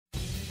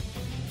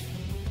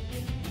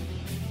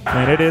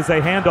And it is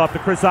a handoff to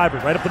Chris Ivory,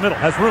 right up the middle.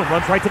 Has room,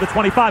 runs right to the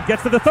 25,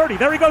 gets to the 30.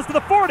 There he goes to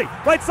the 40.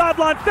 Right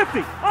sideline, 50.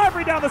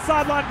 Ivory down the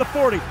sideline to the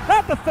 40.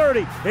 At the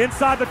 30,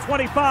 inside the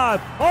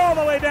 25. All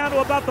the way down to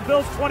about the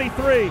Bills'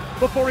 23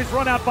 before he's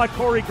run out by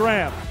Corey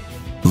Graham.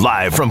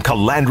 Live from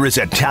Calandra's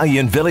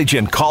Italian Village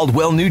in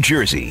Caldwell, New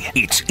Jersey,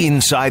 it's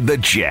Inside the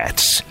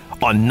Jets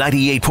on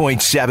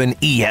 98.7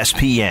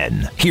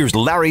 ESPN. Here's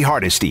Larry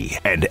Hardesty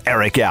and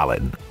Eric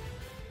Allen.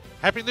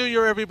 Happy New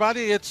Year,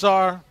 everybody. It's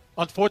our,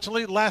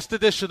 unfortunately, last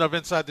edition of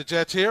Inside the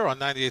Jets here on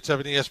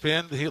 98.7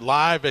 ESPN,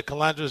 live at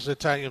Calandra's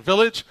Italian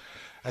Village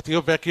at the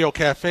Ovecchio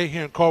Cafe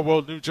here in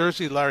Caldwell, New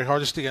Jersey. Larry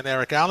Hardesty and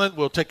Eric Allen.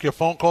 We'll take your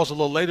phone calls a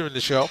little later in the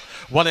show.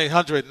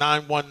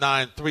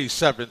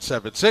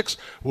 1-800-919-3776.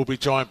 We'll be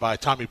joined by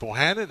Tommy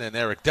Bohanon and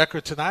Eric Decker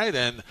tonight.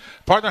 And,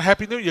 partner,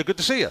 Happy New Year. Good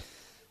to see you.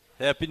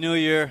 Happy New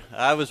Year.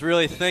 I was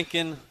really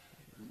thinking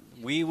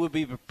we would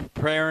be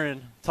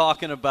preparing,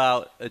 talking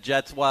about a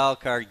Jets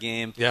wildcard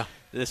game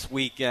this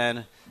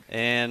weekend.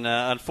 And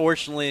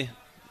unfortunately,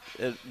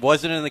 it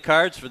wasn't in the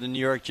cards for the New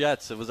York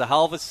Jets. It was a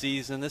hell of a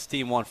season. This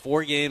team won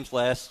 4 games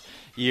last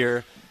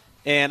year.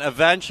 And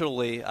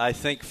eventually, I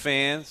think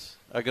fans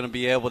are going to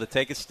be able to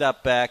take a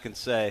step back and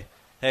say,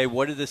 hey,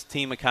 what did this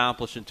team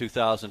accomplish in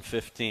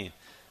 2015?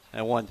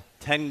 They won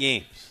 10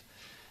 games.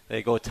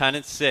 They go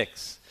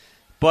 10-6.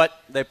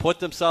 But they put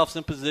themselves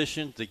in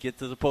position to get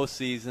to the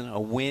postseason, a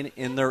win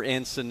in their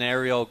in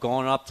scenario,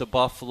 going up to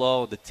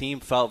Buffalo. The team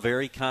felt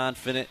very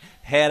confident,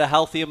 had a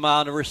healthy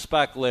amount of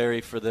respect,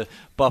 Larry, for the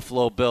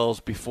Buffalo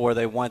Bills before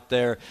they went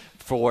there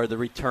for the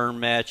return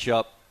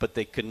matchup, but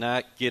they could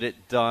not get it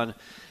done.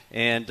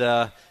 And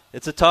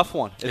it's a tough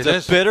one.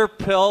 It's a bitter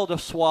pill to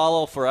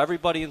swallow for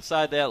everybody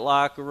inside that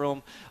locker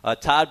room.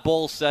 Todd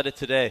Bowles said it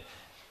today.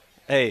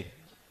 Hey,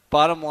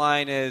 bottom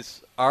line is,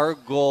 our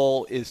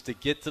goal is to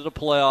get to the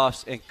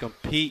playoffs and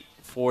compete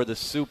for the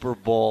Super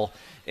Bowl.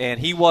 And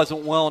he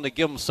wasn't willing to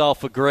give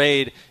himself a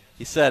grade.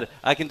 He said,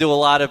 I can do a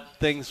lot of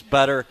things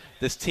better.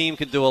 This team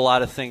can do a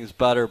lot of things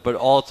better. But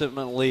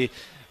ultimately,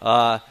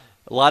 a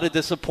lot of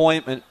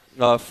disappointment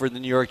for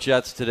the New York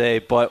Jets today.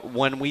 But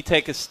when we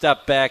take a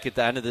step back at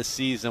the end of the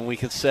season, we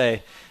can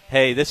say,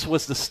 hey, this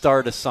was the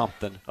start of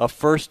something. A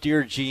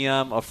first-year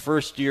GM, a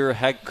first-year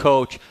head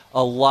coach,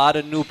 a lot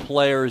of new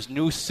players,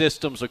 new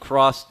systems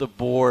across the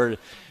board,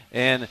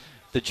 and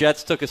the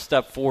Jets took a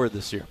step forward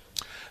this year.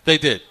 They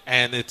did,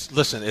 and it's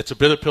a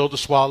bitter pill to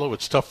swallow.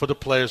 It's tough for the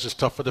players, it's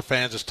tough for the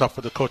fans, it's tough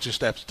for the coaching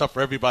staff, it's tough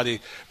for everybody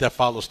that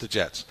follows the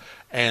Jets.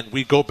 And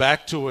we go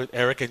back to it,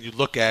 Eric, and you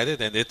look at it,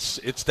 and it's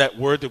that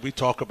word that we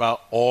talk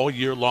about all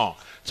year long.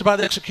 It's about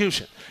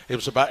execution. It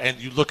was about, and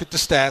you look at the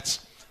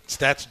stats.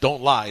 Stats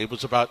don't lie. It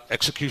was about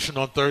execution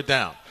on third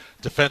down.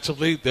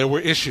 Defensively, there were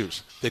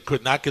issues. They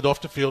could not get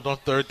off the field on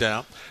third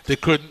down. They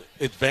couldn't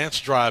advance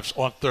drives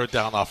on third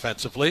down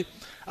offensively.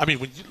 I mean,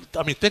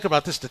 think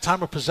about this. The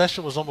time of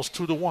possession was almost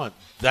 2-1.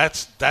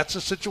 That's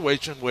a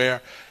situation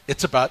where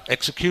it's about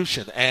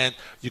execution. And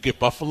you give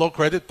Buffalo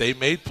credit. They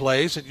made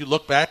plays. And you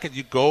look back and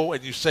you go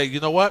and you say, you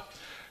know what?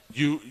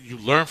 You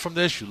learn from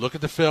this. You look at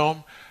the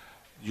film.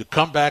 You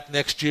come back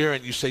next year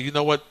and you say, you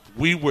know what?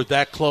 We were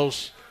that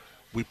close.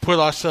 We put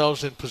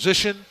ourselves in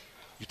position.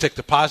 You take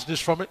the positives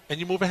from it, and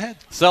you move ahead.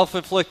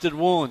 Self-inflicted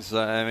wounds.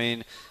 I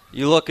mean,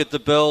 you look at the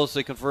Bills.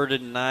 They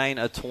converted 9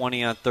 of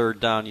 20 on third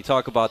down. You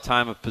talk about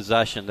time of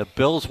possession. The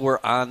Bills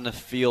were on the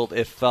field,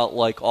 it felt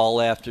like,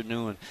 all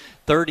afternoon.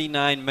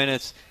 39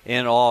 minutes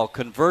in all.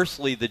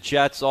 Conversely, the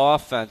Jets'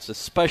 offense,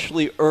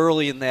 especially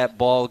early in that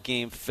ball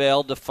game,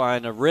 failed to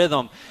find a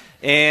rhythm.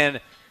 And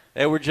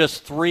they were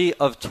just 3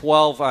 of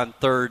 12 on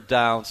third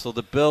down. So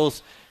the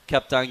Bills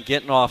kept on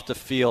getting off the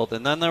field.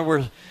 And then there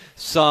were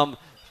some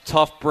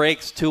tough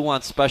breaks, too,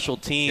 on special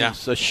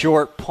teams. Yeah. A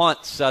short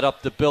punt set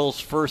up the Bills'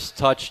 first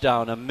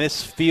touchdown. A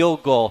missed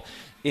field goal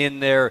in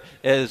there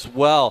as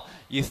well.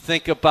 You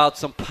think about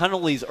some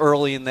penalties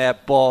early in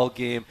that ball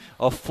game.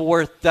 A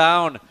fourth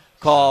down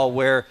call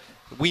where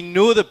we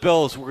knew the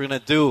Bills were going to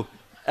do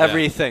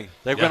everything.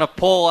 They're going to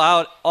pull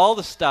out all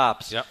the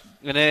stops. Yep.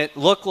 And it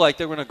looked like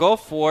they were going to go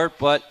for it,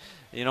 but,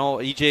 you know,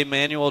 E.J.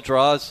 Manuel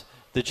draws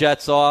the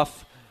Jets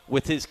off.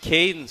 With his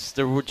cadence,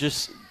 there were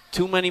just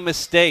too many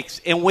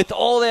mistakes. And with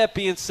all that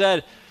being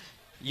said,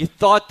 you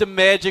thought the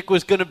magic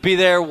was going to be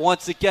there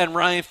once again.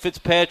 Ryan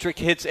Fitzpatrick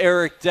hits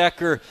Eric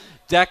Decker.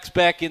 Deck's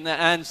back in the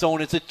end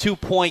zone. It's a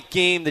 2-point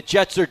game. The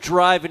Jets are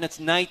driving. It's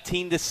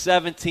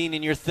 19-17,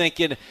 and you're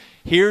thinking,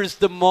 here's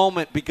the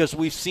moment, because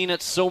we've seen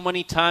it so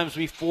many times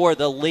before,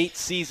 the late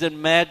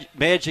season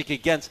magic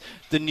against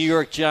the New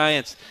York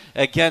Giants,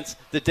 against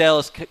the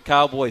Dallas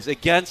Cowboys,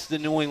 against the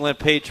New England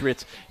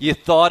Patriots. You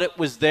thought it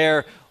was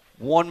there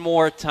one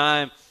more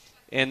time,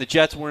 and the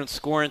Jets were in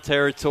scoring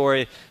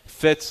territory.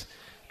 Fitz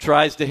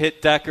tries to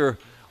hit Decker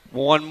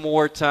one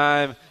more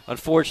time.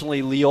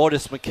 Unfortunately,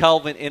 Leotis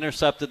McKelvin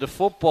intercepted the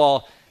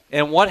football.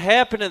 And what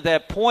happened at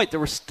that point? There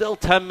were still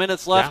 10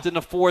 minutes left in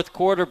the fourth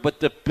quarter,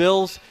 but the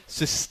Bills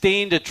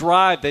sustained a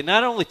drive. They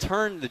not only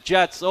turned the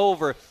Jets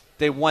over,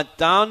 they went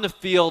down the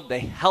field,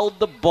 they held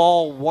the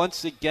ball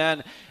once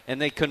again,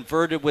 and they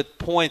converted with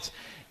points.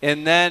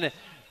 And then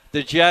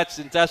the Jets,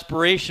 in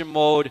desperation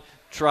mode,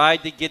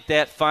 tried to get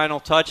that final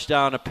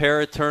touchdown, a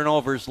pair of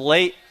turnovers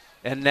late,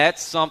 and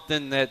that's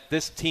something that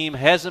this team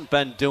hasn't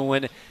been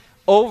doing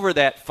over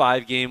that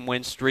 5-game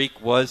win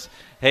streak was,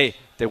 hey,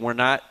 they were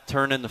not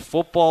turning the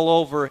football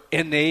over,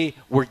 and they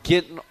were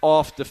getting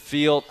off the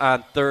field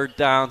on third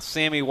down.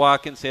 Sammy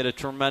Watkins had a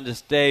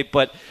tremendous day,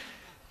 but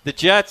the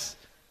Jets,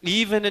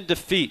 even in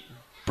defeat,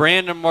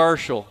 Brandon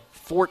Marshall,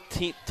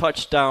 14th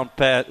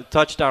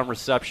touchdown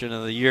reception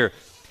of the year.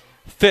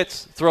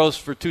 Fitz throws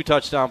for 2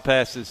 touchdown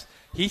passes.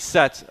 He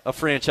sets a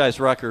franchise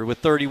record with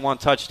 31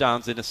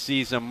 touchdowns in a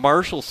season.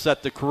 Marshall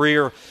set the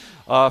career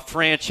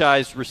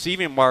franchise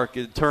receiving mark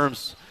in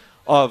terms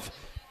of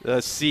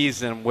the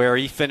season, where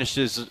he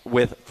finishes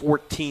with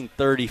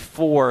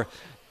 1434.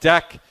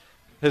 Deck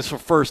his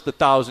first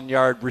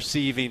 1,000-yard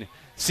receiving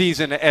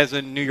season as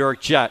a New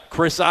York Jet.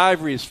 Chris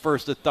Ivory's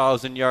first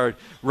 1,000-yard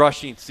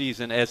rushing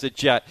season as a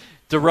Jet.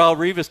 Darrelle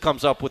Revis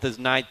comes up with his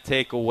 9th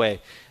takeaway.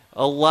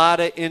 A lot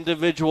of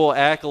individual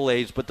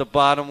accolades, but the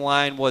bottom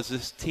line was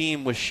this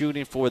team was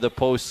shooting for the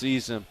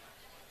postseason.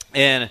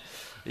 And,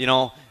 you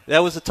know, that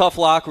was a tough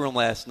locker room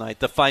last night.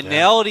 The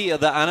finality of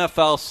the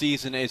NFL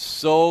season is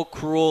so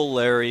cruel,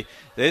 Larry.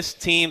 This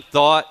team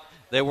thought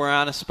they were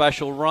on a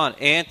special run.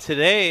 And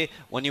today,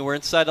 when you were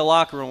inside the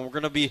locker room, we're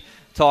going to be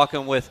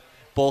talking with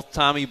both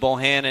Tommy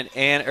Bohanon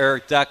and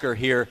Eric Decker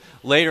here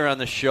later on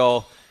the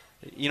show.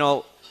 You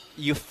know,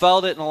 you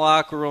felt it in the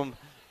locker room.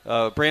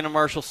 Brandon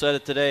Marshall said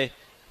it today.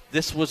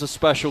 This was a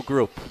special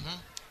group. Mm-hmm.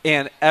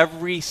 And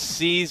every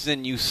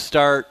season you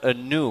start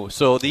anew.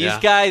 So these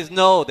guys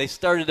know they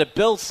started to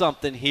build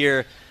something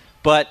here,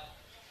 but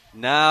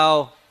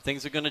now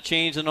things are going to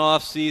change in the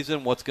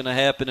offseason. What's going to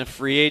happen in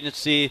free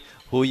agency?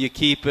 Who you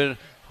keeping?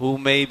 Who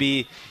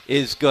maybe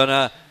is going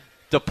to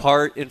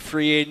depart in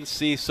free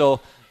agency? So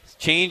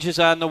change is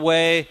on the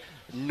way.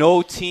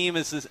 No team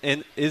is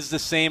the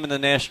same in the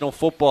National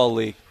Football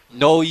League.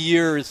 No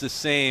year is the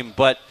same.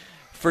 But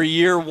for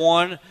year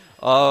one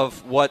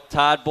of what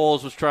Todd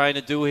Bowles was trying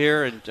to do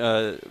here, and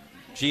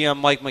GM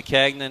Mike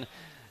McCagnon,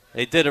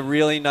 they did a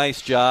really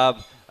nice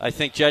job. I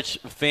think Jets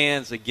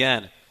fans,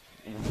 again,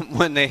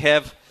 when they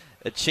have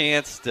a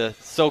chance to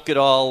soak it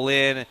all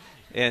in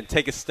and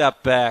take a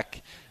step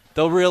back,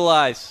 they'll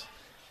realize,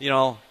 you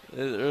know,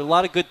 there are a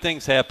lot of good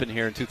things happen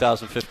here in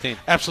 2015.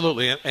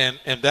 Absolutely,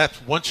 and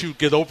that's once you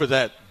get over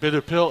that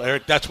bitter pill,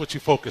 Eric, that's what you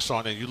focus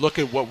on. And you look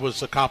at what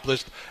was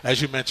accomplished,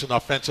 as you mentioned,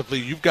 offensively.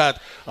 You've got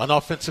an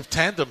offensive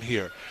tandem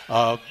here.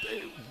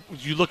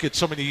 You look at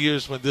so many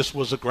years when this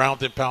was a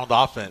ground and pound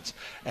offense,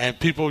 and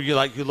people,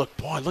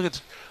 look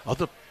at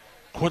other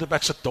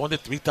quarterbacks are throwing it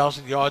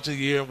 3,000 yards a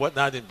year and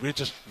whatnot, and we're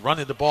just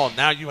running the ball.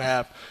 Now you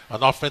have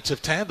an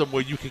offensive tandem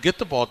where you can get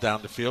the ball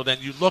down the field, and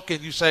you look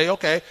and you say,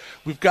 okay,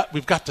 we've got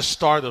the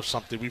start of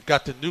something. We've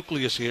got the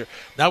nucleus here.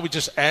 Now we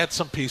just add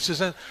some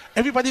pieces, and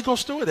everybody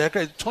goes through it.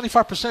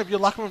 25% of your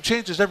locker room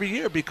changes every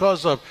year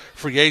because of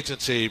free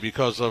agency,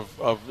 because of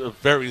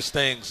various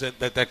things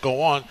that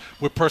go on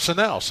with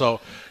personnel. So,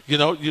 you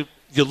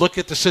look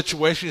at the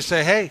situation, you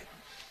say, hey,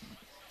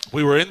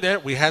 we were in there.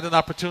 We had an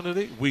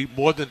opportunity. We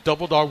more than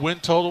doubled our win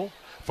total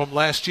from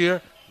last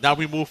year. Now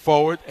we move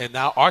forward, and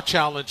now our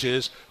challenge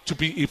is to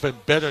be even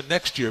better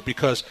next year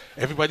because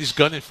everybody's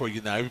gunning for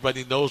you now.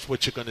 Everybody knows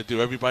what you're going to do.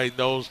 Everybody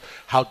knows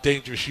how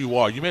dangerous you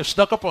are. You may have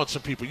snuck up on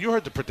some people. You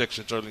heard the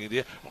predictions earlier in the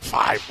year.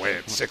 5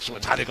 wins, 6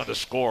 wins, how they're going to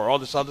score, all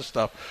this other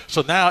stuff.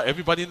 So now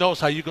everybody knows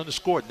how you're going to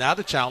score. Now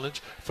the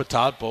challenge for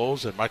Todd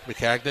Bowles and Mike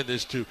McCagnon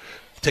is to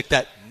take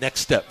that next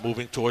step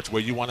moving towards where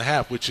you want to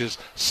have, which is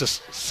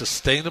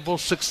sustainable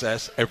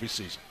success every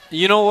season.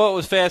 You know what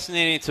was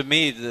fascinating to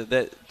me?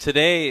 That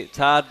today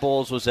Todd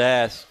Bowles was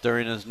asked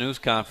during his news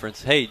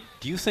conference, hey,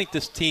 do you think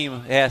this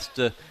team has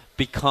to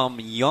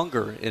become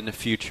younger in the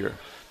future?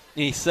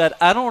 And he said,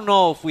 I don't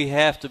know if we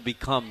have to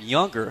become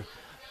younger,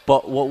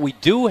 but what we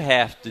do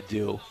have to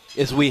do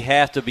is we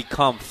have to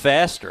become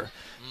faster.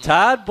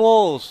 Todd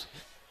Bowles,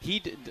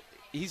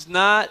 he's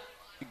not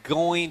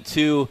going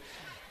to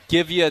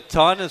give you a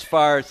ton as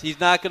far as he's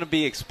not going to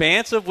be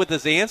expansive with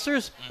his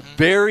answers. Mm-hmm.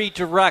 Very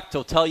direct.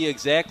 He'll tell you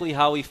exactly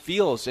how he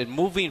feels. And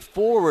moving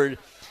forward,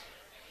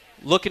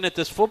 looking at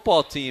this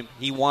football team,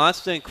 he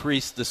wants to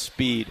increase the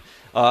speed.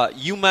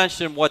 You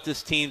mentioned what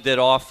this team did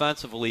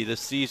offensively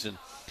this season.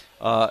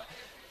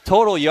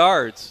 Total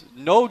yards,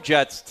 no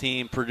Jets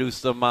team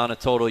produced the amount of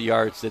total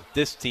yards that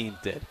this team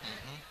did.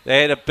 Mm-hmm.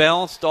 They had a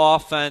balanced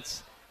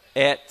offense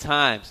at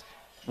times.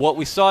 What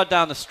we saw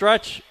down the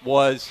stretch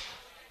was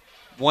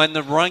when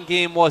the run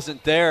game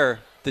wasn't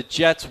there, the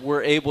Jets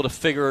were able to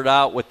figure it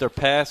out with their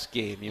pass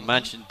game. You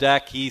mentioned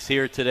Deck. He's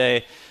here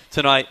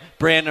tonight.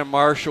 Brandon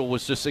Marshall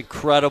was just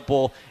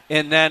incredible.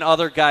 And then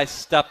other guys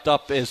stepped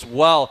up as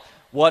well.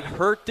 What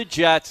hurt the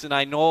Jets, and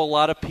I know a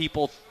lot of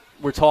people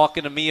were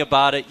talking to me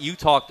about it, you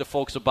talked to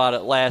folks about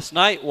it last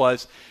night,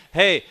 was,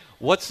 hey,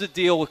 what's the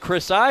deal with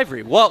Chris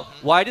Ivory? Well,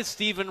 why was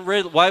Stephen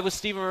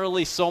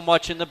Ridley so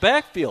much in the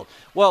backfield?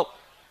 Well,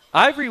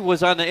 Ivory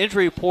was on the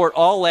injury report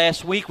all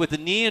last week with a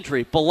knee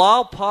injury.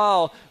 Bilal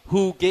Powell,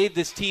 who gave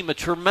this team a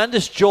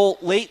tremendous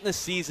jolt late in the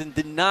season,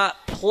 did not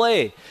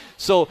play.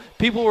 So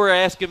people were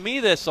asking me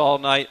this all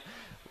night,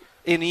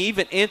 and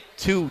even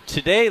into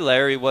today,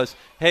 Larry, was,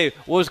 hey,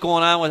 what was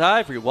going on with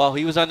Ivory? Well,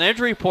 he was on the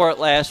injury report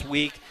last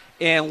week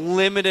and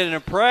limited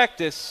in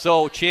practice.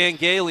 So Chan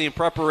Gailey, in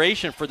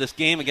preparation for this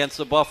game against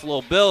the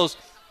Buffalo Bills,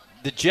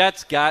 the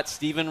Jets got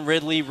Stephen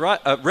Ridley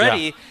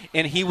ready,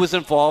 and he was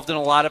involved in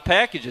a lot of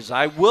packages.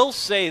 I will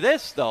say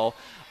this, though.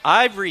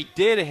 Ivory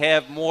did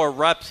have more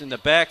reps in the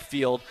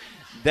backfield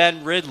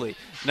than Ridley.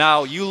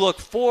 Now, you look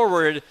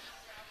forward,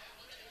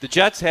 the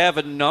Jets have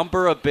a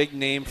number of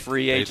big-name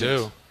free agents. They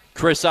do.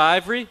 Chris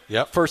Ivory,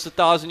 yep. First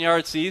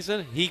 1,000-yard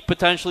season. He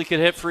potentially could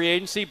hit free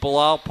agency.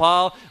 Bilal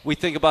Powell. We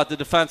think about the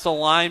defensive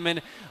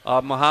lineman,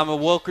 Muhammad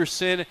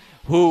Wilkerson,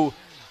 who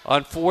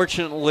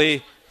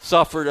unfortunately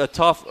suffered a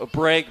tough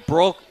break,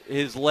 broke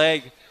his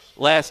leg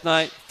last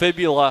night,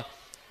 fibula.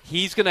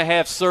 He's going to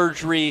have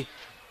surgery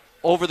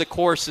over the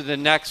course of the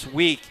next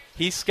week.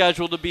 He's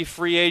scheduled to be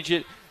free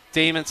agent.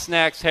 Damon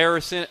Snacks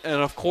Harrison,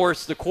 and, of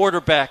course, the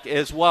quarterback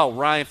as well,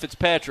 Ryan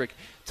Fitzpatrick.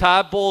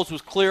 Todd Bowles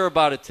was clear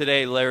about it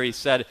today, Larry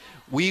said.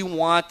 We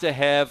want to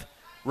have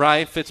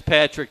Ryan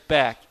Fitzpatrick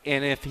back.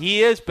 And if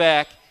he is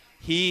back,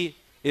 he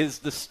is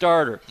the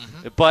starter.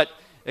 Mm-hmm. But,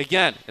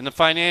 again, in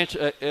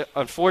the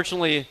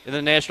unfortunately, in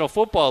the National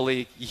Football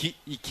League,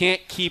 you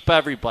can't keep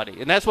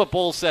everybody. And that's what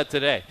Bowles said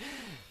today.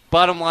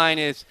 Bottom line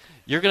is,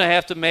 you're going to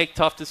have to make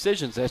tough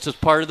decisions. That's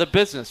just part of the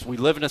business. We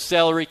live in a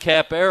salary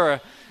cap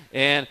era,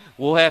 and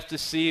we'll have to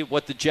see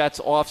what the Jets'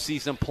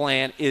 offseason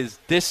plan is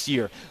this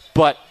year.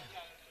 But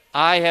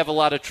I have a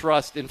lot of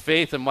trust and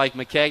faith in Mike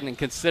Maccagnan,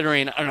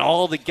 considering on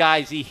all the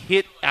guys he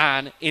hit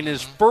on in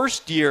his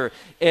first year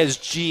as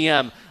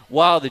GM.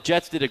 Wow, the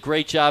Jets did a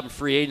great job in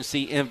free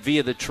agency and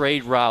via the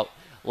trade route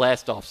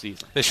last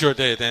offseason. They sure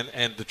did.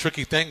 And the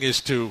tricky thing is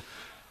to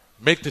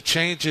make the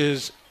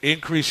changes,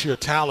 increase your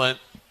talent,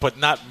 but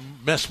not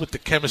mess with the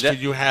chemistry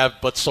you have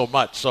but so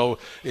much. So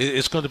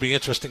it's going to be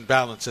interesting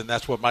balance, and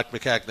that's what Mike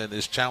Maccagnan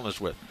is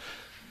challenged with.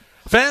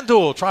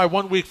 FanDuel. Try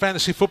 1 week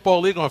fantasy football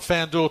league on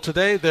FanDuel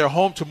today. They're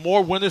home to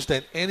more winners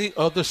than any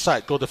other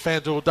site. Go to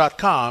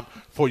FanDuel.com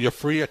for your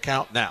free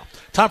account now.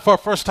 Time for our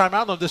first time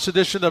out on this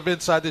edition of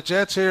Inside the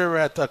Jets here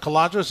at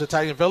Calandra's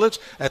Italian Village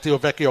at the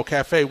Ovecchio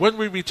Cafe. When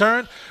we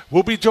return,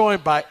 we'll be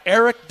joined by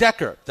Eric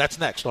Decker. That's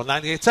next on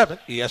 98.7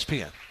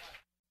 ESPN.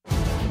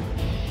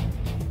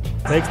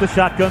 Takes the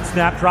shotgun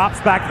snap,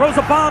 drops back, throws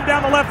a bomb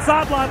down the left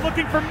sideline,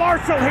 looking for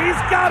Marshall. He's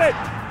got it.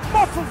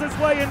 Muscles his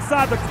way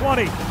inside the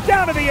 20,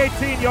 down to the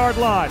 18-yard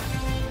line.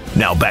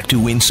 Now back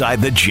to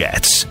Inside the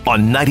Jets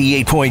on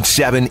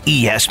 98.7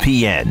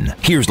 ESPN.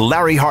 Here's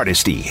Larry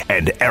Hardesty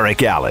and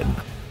Eric Allen.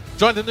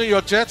 Join the New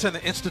York Jets and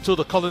the Institute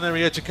of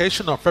Culinary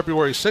Education on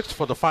February 6th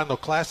for the final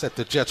class at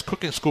the Jets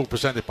Cooking School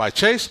presented by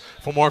Chase.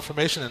 For more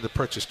information and to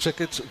purchase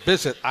tickets,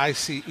 visit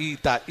ice.edu/Jets.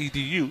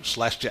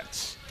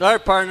 All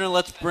right, partner,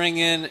 let's bring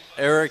in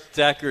Eric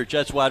Decker,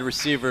 Jets wide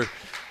receiver,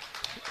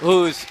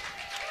 who's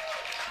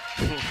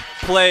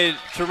played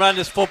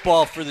tremendous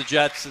football for the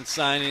Jets and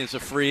signing as a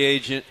free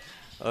agent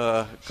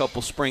a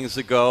couple springs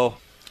ago.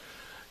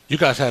 You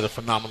guys had a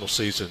phenomenal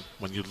season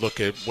when you look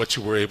at what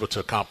you were able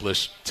to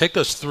accomplish. Take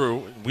us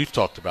through, and we've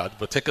talked about it,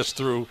 but take us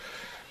through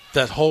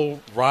that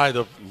whole ride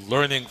of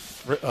learning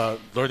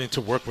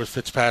to work with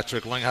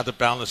Fitzpatrick, learning how to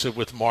balance it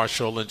with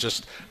Marshall, and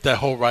just that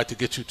whole ride to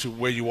get you to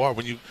where you are.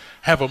 When you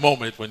have a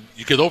moment, when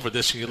you get over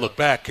this and you look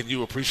back, can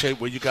you appreciate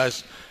where you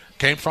guys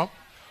came from?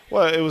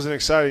 Well, it was an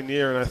exciting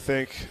year, and I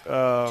think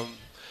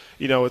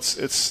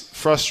it's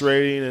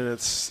frustrating and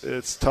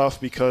it's tough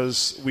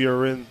because we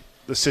are in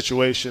the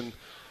situation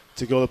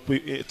to go to the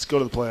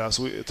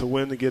playoffs, to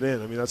win, to get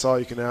in. I mean, that's all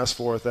you can ask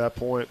for at that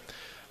point.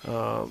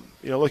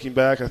 Looking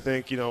back, I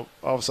think all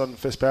of a sudden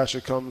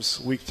Fitzpatrick comes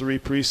week 3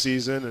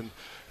 preseason, and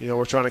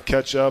we're trying to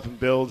catch up and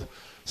build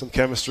some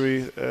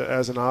chemistry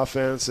as an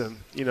offense, and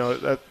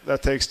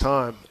that takes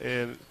time.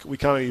 And we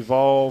kind of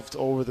evolved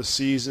over the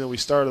season. We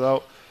started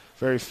out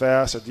very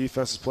fast. Our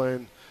defense is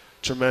playing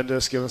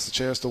tremendous, giving us the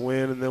chance to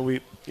win, and then we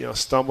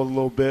stumbled a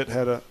little bit,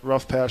 had a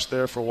rough patch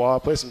there for a while.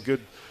 Played some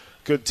good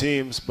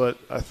teams, but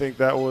I think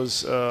that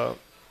was the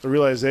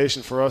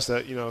realization for us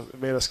that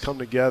it made us come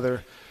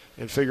together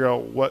and figure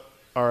out what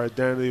our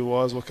identity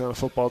was, what kind of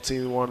football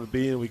team we wanted to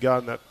be, and we got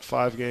in that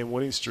 5-game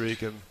winning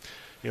streak, and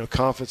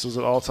confidence was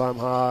at all-time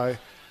high.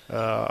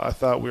 I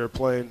thought we were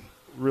playing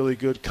really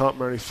good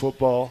complementary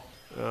football,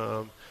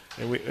 and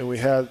we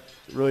had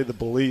really the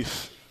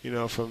belief,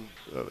 from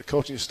the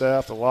coaching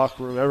staff, the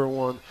locker room,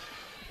 everyone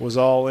was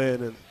all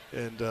in,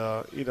 and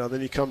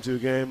then you come to a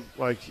game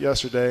like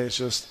yesterday, it's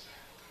just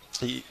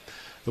the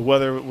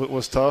weather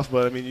was tough,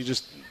 but I mean, you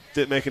just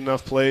didn't make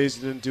enough plays,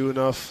 you didn't do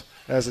enough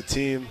as a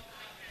team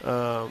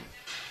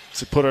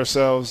to put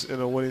ourselves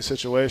in a winning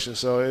situation.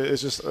 So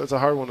it's a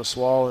hard one to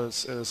swallow, and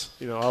it's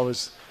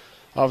always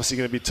obviously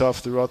going to be tough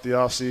throughout the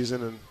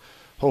offseason, and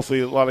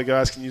hopefully a lot of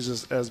guys can use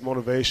this as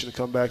motivation to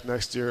come back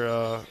next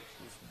year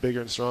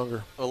bigger and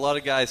stronger. A lot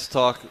of guys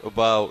talk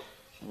about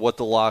what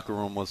the locker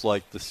room was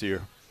like this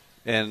year,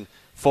 and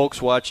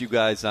folks watch you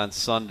guys on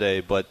Sunday,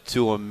 but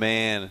to a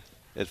man,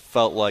 it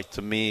felt like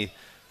to me,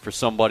 for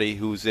somebody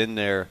who's in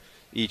there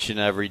each and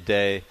every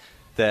day,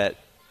 that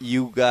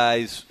you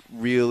guys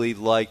really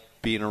liked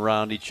being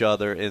around each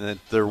other and that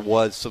there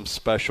was some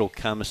special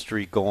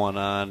chemistry going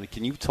on.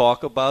 Can you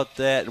talk about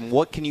that, and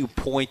what can you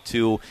point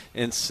to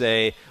and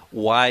say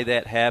why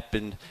that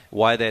happened,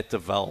 why that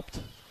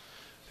developed?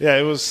 Yeah,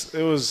 it was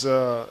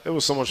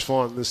so much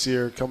fun this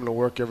year coming to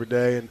work every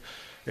day, and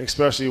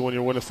especially when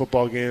you're winning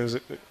football games,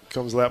 it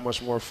becomes that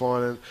much more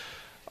fun. And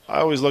I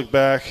always look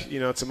back,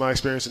 to my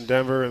experience in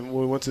Denver, and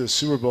when we went to the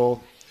Super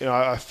Bowl,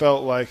 I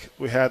felt like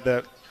we had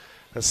that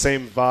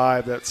same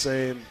vibe, that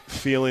same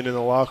feeling in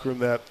the locker room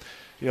that,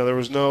 there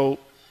was no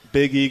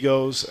big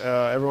egos.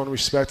 Everyone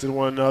respected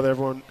one another.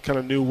 Everyone kind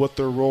of knew what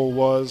their role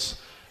was.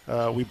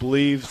 We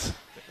believed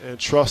and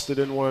trusted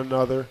in one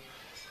another,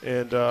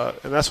 and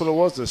that's what it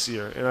was this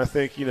year. And I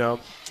think,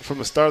 from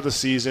the start of the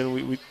season,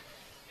 we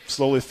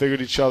slowly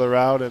figured each other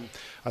out. And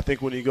I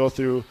think when you go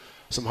through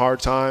some hard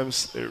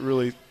times, it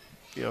really,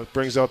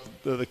 brings out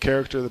the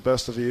character, the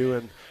best of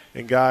you,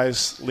 and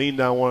guys leaned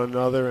on one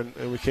another,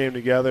 and we came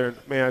together.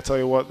 And, man, I tell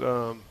you what,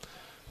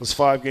 those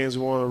 5 games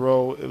we won in a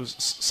row, it was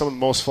some of the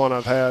most fun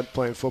I've had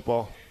playing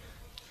football.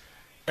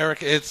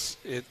 Eric, it's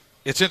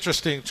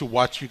interesting to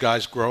watch you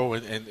guys grow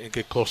and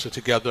get closer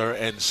together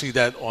and see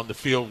that on the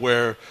field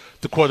where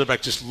the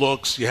quarterback just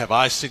looks, you have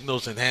eye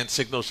signals and hand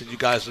signals, and you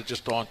guys are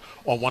just on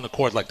one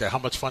accord like that. How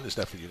much fun is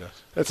that for you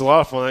guys? It's a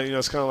lot of fun.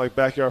 It's kind of like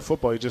backyard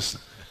football.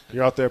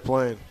 You're out there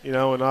playing,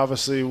 and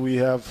obviously we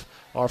have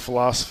our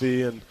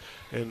philosophy and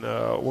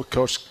what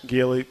Coach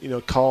Gailey,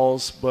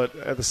 calls, but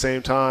at the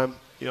same time,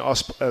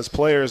 us as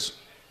players,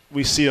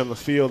 we see on the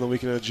field and we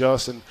can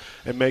adjust and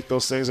make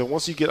those things. And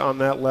once you get on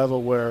that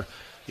level where,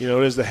 it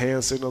is the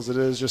hand signals, it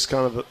is just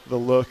kind of the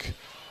look,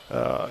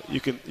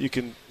 you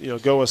can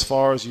go as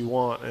far as you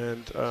want.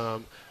 And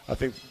I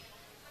think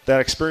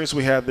that experience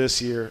we had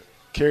this year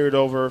carried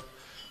over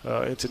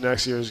into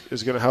next year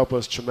is going to help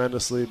us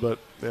tremendously. But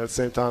at the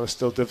same time, it's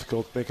still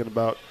difficult thinking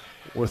about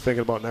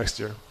next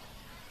year.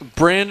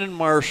 Brandon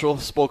Marshall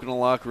spoke in the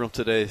locker room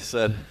today,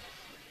 said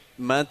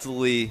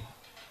mentally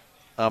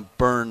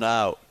burned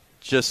out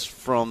just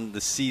from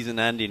the season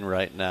ending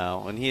right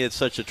now. And he had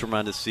such a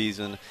tremendous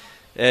season,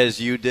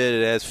 as you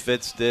did, as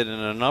Fitz did,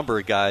 and a number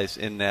of guys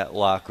in that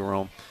locker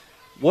room.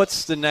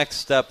 What's the next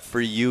step for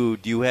you?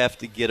 Do you have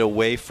to get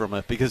away from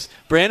it? Because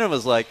Brandon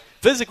was like,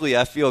 physically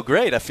I feel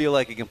great. I feel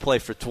like I can play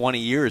for 20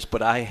 years,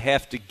 but I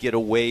have to get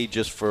away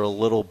just for a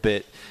little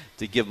bit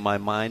to give my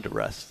mind a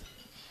rest.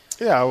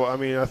 Yeah,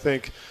 well, I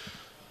think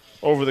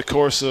over the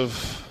course of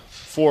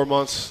 4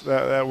 months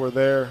that we're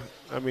there,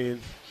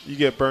 you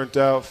get burnt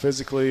out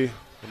physically,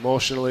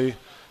 emotionally,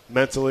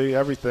 mentally,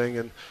 everything.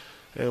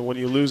 And when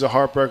you lose a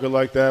heartbreaker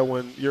like that,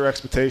 when your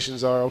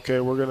expectations are, okay,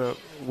 we're going to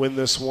win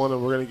this one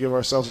and we're going to give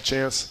ourselves a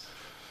chance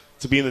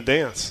to be in the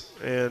dance.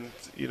 And,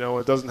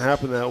 it doesn't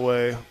happen that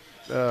way.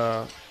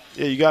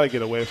 You got to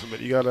get away from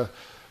it. You got to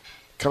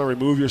kind of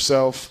remove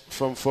yourself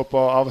from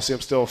football. Obviously,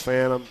 I'm still a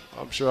fan.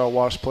 I'm sure I'll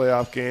watch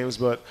playoff games,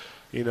 but,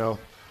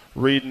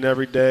 reading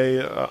every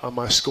day on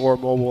my Score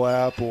mobile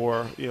app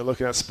or,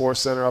 looking at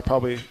SportsCenter, I'll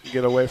probably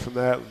get away from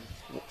that and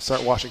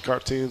start watching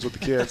cartoons with the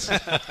kids.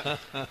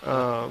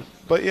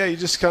 But, yeah, you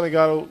just kind of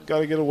got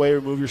to get away,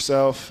 remove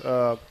yourself,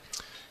 kind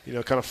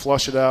of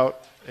flush it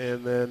out.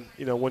 And then,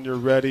 when you're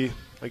ready,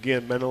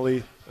 again,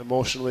 mentally,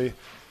 emotionally,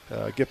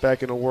 get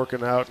back into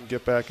working out and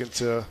get back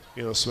into,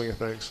 swing of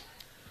things.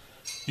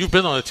 You've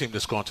been on a team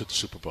that's gone to the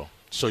Super Bowl.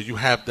 So you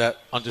have that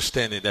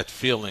understanding, that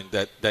feeling,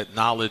 that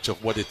knowledge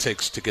of what it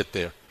takes to get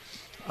there.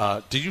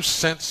 Do you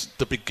sense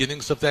the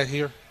beginnings of that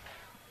here?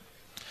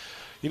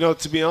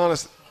 To be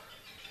honest,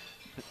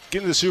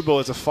 getting to the Super Bowl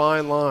is a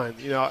fine line.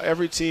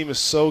 Every team is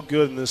so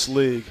good in this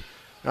league.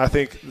 I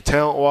think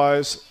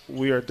talent-wise,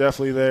 we are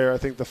definitely there. I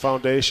think the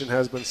foundation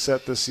has been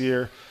set this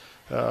year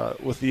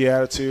with the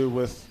attitude,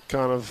 with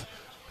kind of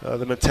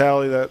the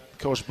mentality that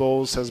Coach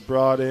Bowles has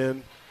brought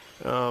in.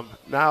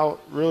 Now,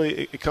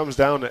 really, it comes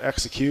down to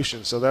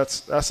execution. So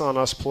that's on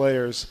us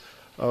players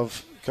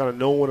of kind of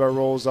knowing what our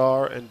roles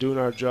are and doing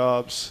our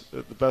jobs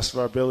at the best of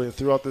our ability. And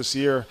throughout this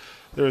year,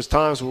 there's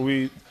times where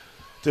we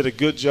did a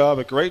great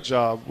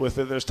job with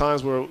it. There's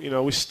times where,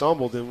 we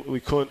stumbled and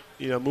we couldn't,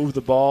 move the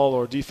ball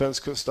or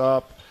defense couldn't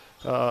stop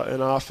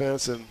an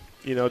offense. And,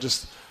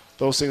 just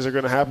those things are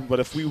going to happen. But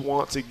if we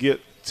want to get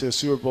to a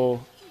Super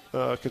Bowl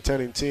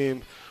contending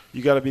team,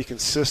 you got to be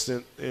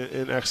consistent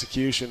in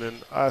execution.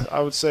 And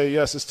I would say,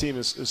 yes, this team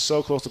is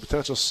so close to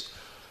potential,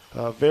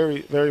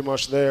 very, very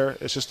much there.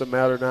 It's just a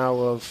matter now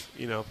of,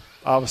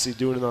 obviously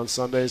doing it on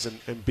Sundays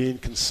and being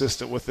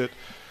consistent with it.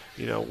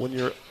 When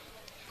you're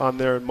on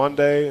there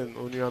Monday and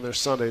when you're on there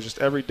Sunday, just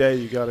every day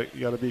you got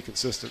to be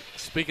consistent.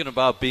 Speaking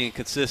about being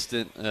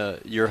consistent,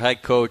 your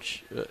head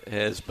coach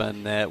has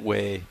been that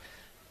way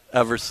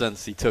ever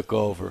since he took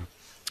over.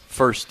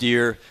 First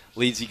year,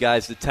 leads you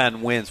guys to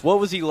 10 wins. What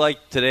was he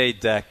like today,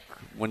 Deck,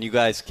 when you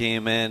guys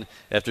came in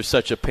after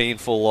such a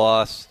painful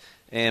loss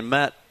and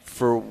met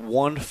for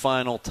one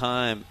final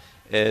time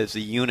as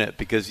a unit?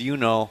 Because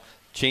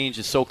change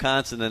is so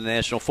constant in the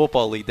National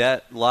Football League,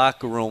 that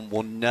locker room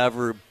will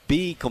never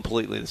be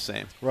completely the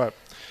same. Right.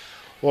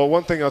 Well,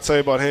 one thing I'll tell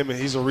you about him,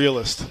 he's a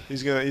realist.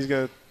 He's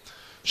gonna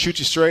shoot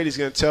you straight. He's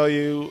gonna tell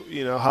you,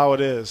 how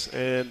it is,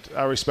 and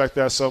I respect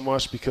that so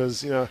much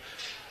because,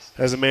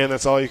 as a man,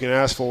 that's all you can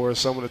ask for is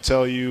someone to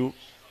tell you,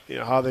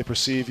 how they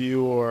perceive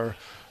you or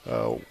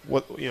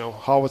what,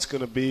 how it's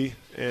going to be.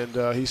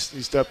 And he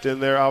stepped in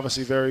there,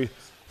 obviously very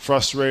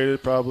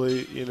frustrated,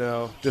 probably,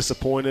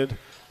 disappointed,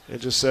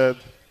 and just said,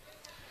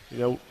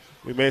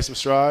 we made some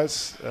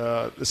strides.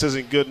 This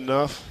isn't good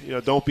enough.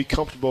 Don't be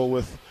comfortable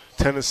with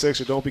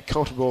 10-6, or don't be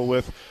comfortable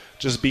with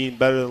just being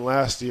better than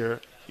last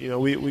year.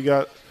 We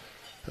got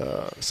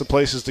some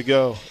places to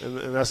go,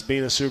 and that's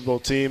being a Super Bowl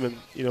team.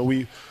 And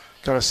we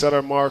kind of set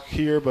our mark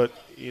here, but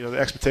the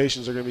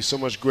expectations are going to be so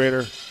much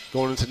greater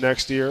going into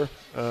next year.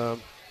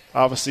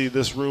 Obviously,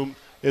 this room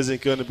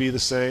isn't going to be the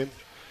same.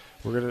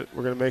 We're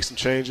gonna make some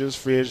changes.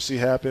 Free agency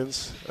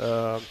happens,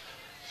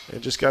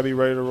 and just got to be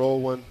ready to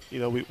roll when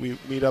we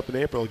meet up in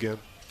April again.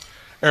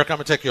 Eric, I'm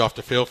going to take you off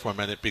the field for a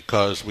minute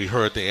because we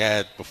heard the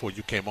ad before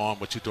you came on,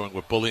 what you're doing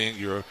with bullying.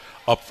 You're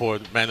up for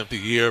Man of the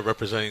Year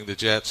representing the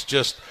Jets.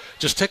 Just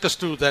take us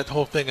through that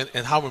whole thing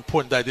and how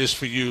important that is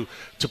for you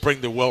to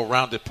bring the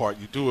well-rounded part.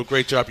 You do a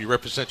great job. You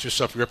represent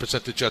yourself. You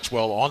represent the Jets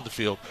well on the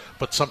field.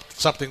 But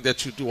something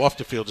that you do off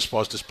the field as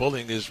far as this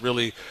bullying is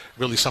really,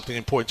 really something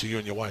important to you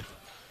and your wife.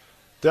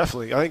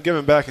 Definitely. I think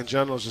giving back in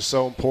general is just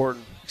so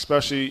important,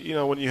 especially,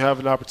 when you have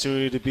an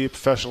opportunity to be a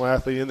professional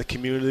athlete in the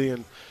community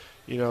and,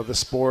 the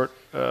sport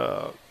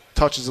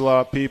touches a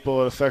lot of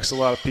people. It affects a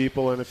lot of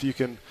people. And if you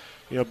can,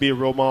 be a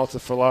role model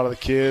for a lot of the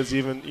kids,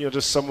 even,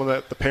 just someone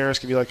that the parents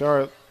can be like, all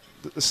right,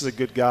 this is a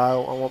good guy.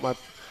 I want my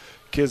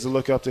kids to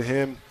look up to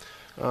him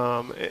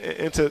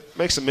and to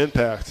make some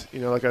impact,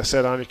 like I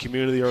said, on your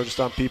community or just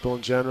on people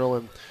in general.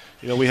 And,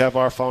 we have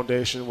our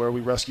foundation where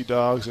we rescue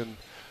dogs and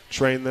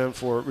train them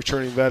for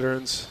returning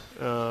veterans,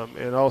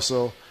 and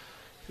also,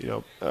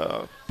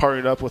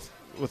 partnering up with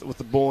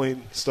the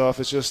bullying stuff.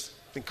 It's just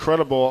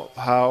incredible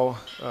how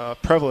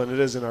prevalent it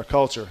is in our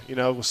culture.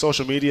 With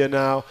social media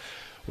now,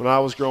 when I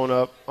was growing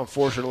up,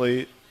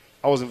 unfortunately,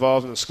 I was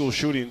involved in a school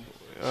shooting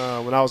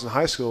when I was in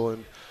high school,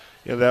 and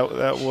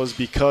that was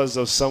because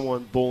of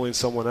someone bullying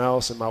someone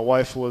else. And my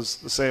wife was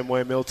the same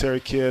way,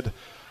 military kid,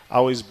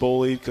 always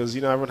bullied because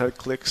everyone had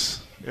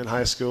cliques in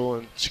high school,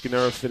 and she could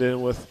never fit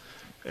in with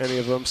any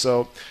of them.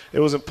 So it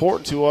was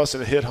important to us,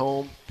 and it hit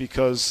home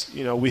because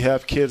we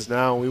have kids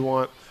now, and we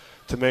want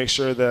to make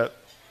sure that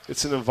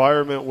it's an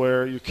environment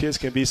where your kids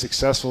can be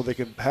successful. They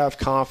can have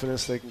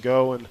confidence. They can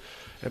go and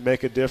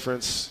make a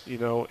difference,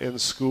 in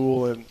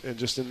school and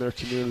just in their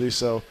community.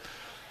 So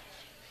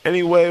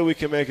any way we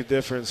can make a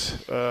difference,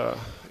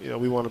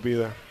 we want to be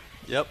there.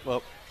 Yep.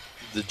 Well,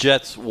 the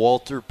Jets'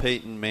 Walter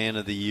Payton Man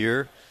of the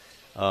Year.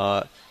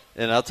 And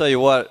I'll tell you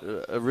what,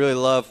 I really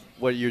love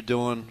what you're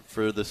doing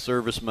for the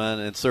servicemen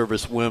and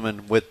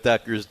servicewomen with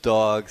Decker's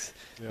dogs.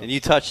 Yep. And you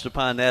touched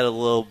upon that a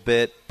little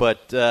bit,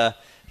 but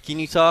can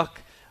you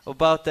talk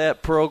about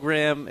that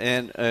program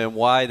and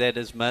why that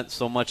has meant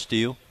so much to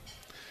you?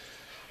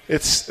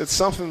 It's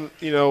something,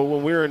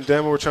 when we were in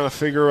Denver, we're trying to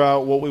figure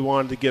out what we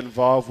wanted to get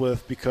involved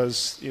with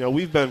because,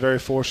 we've been very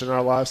fortunate in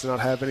our lives to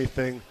not have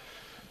anything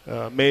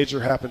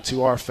major happen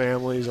to our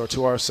families or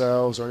to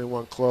ourselves or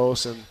anyone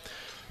close. And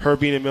her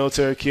being a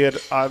military kid,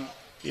 I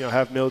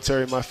have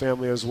military in my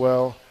family as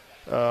well.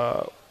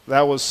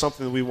 That was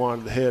something that we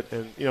wanted to hit.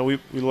 And, we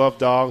love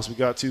dogs. We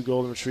got 2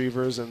 golden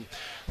retrievers. And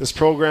this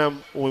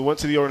program, when we went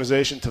to the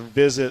organization to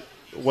visit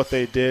what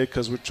they did,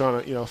 because we're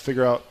trying to,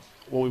 figure out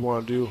what we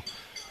want to do,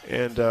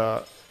 and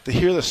to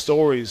hear the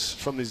stories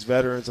from these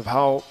veterans of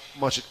how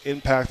much it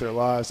impacted their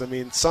lives. I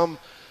mean, some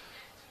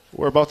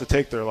were about to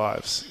take their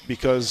lives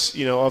because,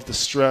 of the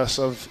stress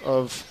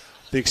of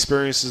the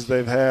experiences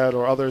they've had,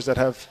 or others that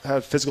have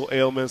had physical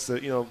ailments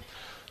that,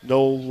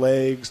 no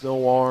legs,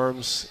 no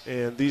arms,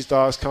 and these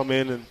dogs come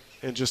in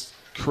and just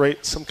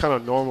create some kind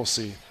of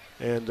normalcy.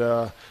 And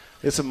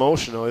it's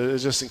emotional.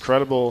 It's just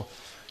incredible.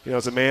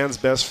 As a man's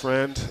best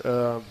friend,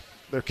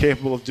 they're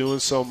capable of doing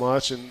so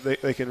much, and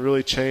they can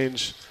really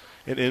change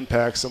and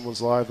impact someone's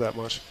life that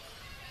much.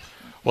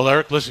 Well,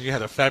 Eric, listen, you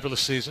had a fabulous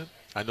season.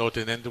 I know it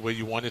didn't end the way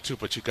you wanted to,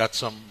 but you got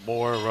some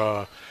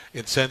more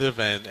incentive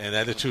and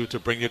attitude to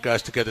bring your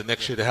guys together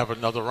next year to have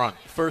another run.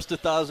 First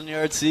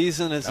 1,000-yard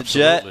season as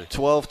Absolutely. a Jet,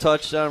 12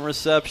 touchdown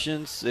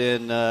receptions,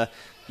 and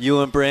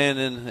you and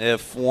Brandon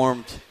have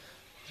formed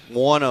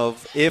one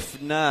of,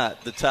 if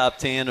not the top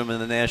tandem in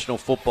the National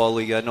Football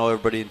League. I know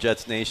everybody in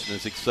Jets Nation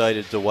is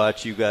excited to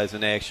watch you guys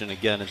in action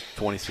again in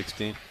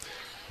 2016.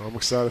 I'm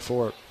excited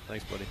for it.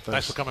 Thanks, buddy.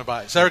 Thanks for coming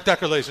by. It's Eric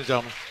Decker, ladies and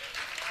gentlemen.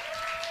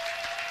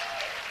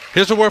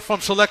 Here's a word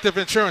from Selective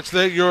Insurance.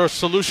 They're your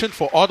solution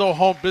for auto,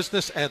 home,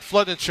 business, and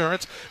flood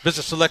insurance.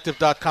 Visit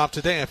Selective.com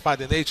today and find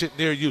an agent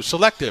near you.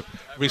 Selective.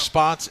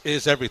 Response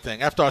is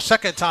everything. After our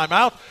second time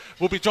out,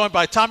 we'll be joined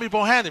by Tommy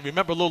Bohanon.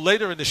 Remember, a little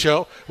later in the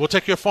show, we'll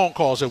take your phone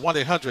calls at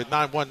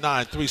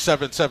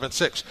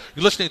 1-800-919-3776.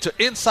 You're listening to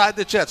Inside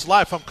the Jets,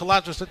 live from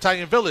Calandras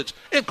Italian Village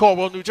in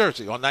Caldwell, New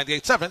Jersey on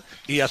 98.7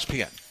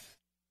 ESPN.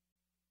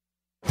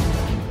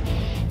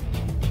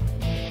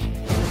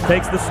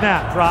 Takes the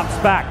snap, drops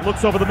back,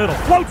 looks over the middle,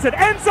 floats it,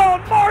 end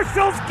zone,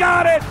 Marshall's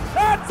got it!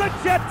 That's a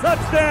Jet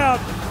touchdown!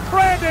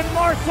 Brandon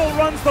Marshall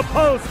runs the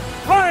post,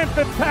 Ryan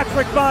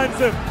Fitzpatrick finds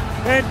him,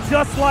 and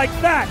just like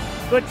that,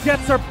 the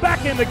Jets are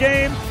back in the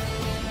game.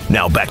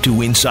 Now back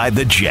to Inside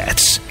the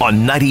Jets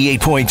on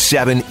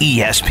 98.7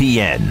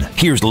 ESPN.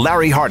 Here's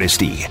Larry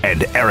Hardesty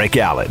and Eric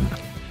Allen.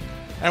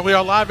 And we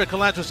are live at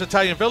Calandris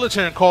Italian Village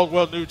here in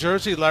Caldwell, New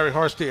Jersey. Larry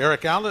Hardesty,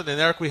 Eric Allen.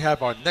 And Eric, we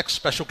have our next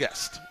special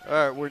guest. All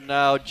right, we're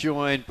now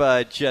joined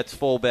by Jets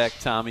fullback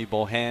Tommy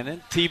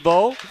Bohanon.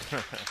 T-Bo.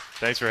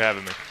 Thanks for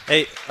having me.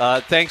 Hey,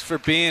 thanks for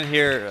being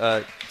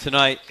here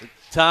tonight.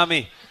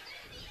 Tommy,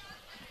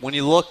 when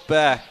you look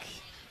back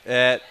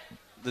at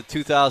the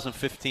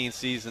 2015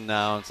 season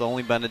now, it's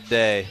only been a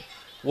day,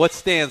 what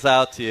stands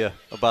out to you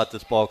about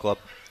this ball club?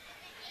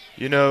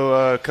 You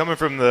know, coming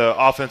from the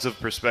offensive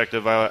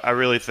perspective, I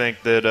really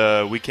think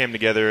that we came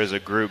together as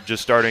a group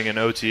just starting in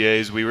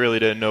OTAs. We really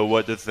didn't know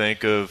what to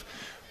think of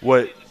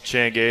what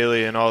Chan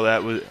Gailey and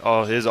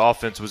all his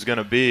offense was going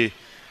to be.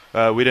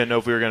 We didn't know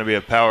if we were going to be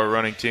a power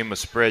running team, a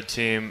spread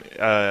team.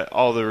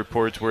 All the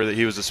reports were that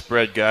he was a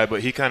spread guy,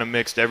 but he kind of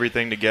mixed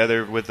everything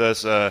together with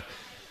us.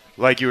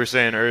 Like you were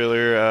saying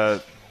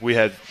earlier, we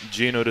had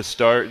Gino to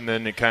start, and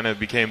then it kind of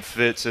became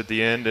Fitz at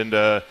the end,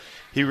 and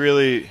he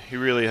really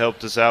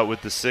helped us out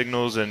with the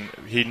signals, and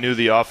he knew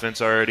the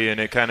offense already, and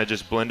it kind of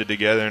just blended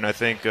together. And I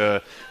think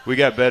we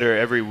got better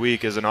every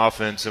week as an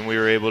offense, and we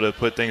were able to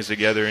put things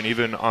together. And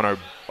even on our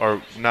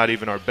not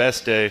even our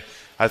best day,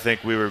 I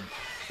think we were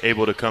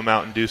able to come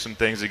out and do some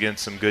things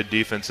against some good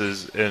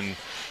defenses and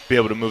be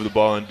able to move the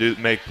ball and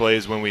make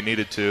plays when we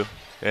needed to.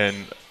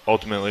 And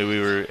ultimately,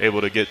 we were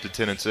able to get to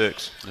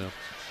 10-6. Yeah.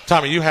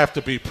 Tommy, you have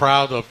to be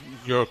proud of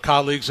your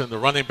colleagues in the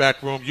running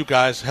back room. You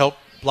guys helped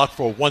block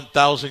for a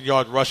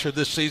 1,000-yard rusher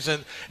this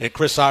season, and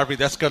Chris Ivory,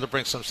 that's going to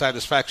bring some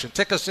satisfaction.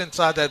 Take us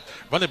inside that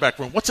running back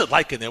room. What's it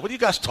like in there? What do you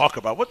guys talk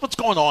about? What's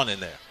going on in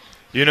there?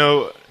 You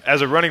know,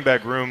 as a running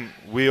back room,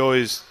 we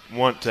always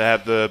want to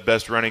have the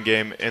best running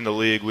game in the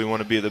league. We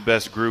want to be the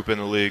best group in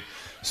the league.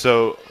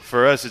 So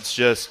for us, it's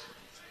just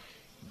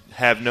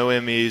have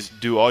no MEs,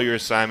 do all your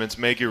assignments,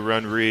 make your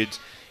run reads,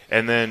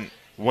 and then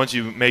once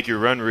you make your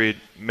run read,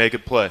 make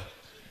it play.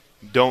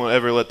 Don't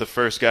ever let the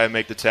first guy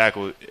make the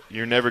tackle.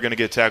 You're never going to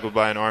get tackled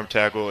by an arm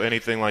tackle,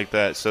 anything like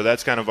that. So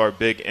that's kind of our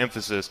big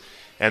emphasis.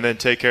 And then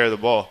take care of the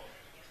ball.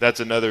 That's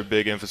another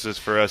big emphasis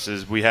for us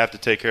is we have to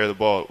take care of the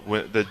ball.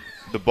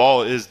 The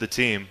ball is the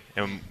team,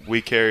 and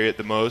we carry it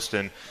the most,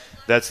 and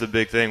that's the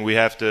big thing. We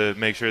have to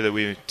make sure that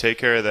we take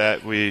care of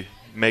that. We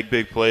make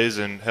big plays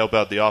and help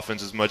out the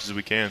offense as much as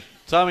we can.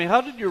 Tommy,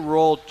 how did your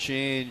role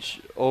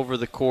change over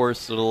the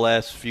course of the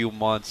last few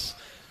months,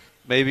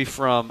 maybe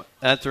from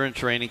entering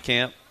training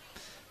camp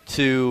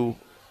to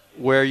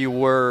where you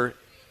were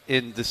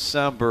in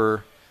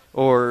December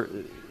or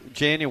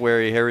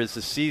January here as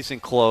the season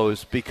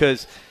closed?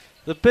 Because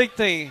the big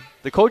thing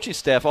the coaching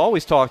staff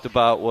always talked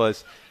about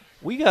was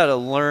we got to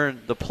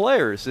learn the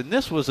players, and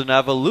this was an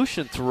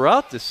evolution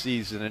throughout the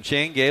season, and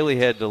Shane Gailey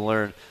had to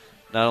learn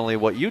not only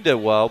what you did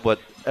well, but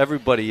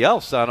everybody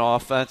else on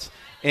offense,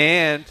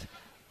 and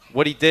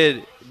what he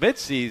did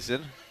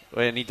midseason,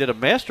 and he did a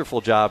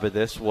masterful job of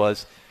this,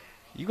 was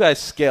you guys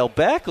scaled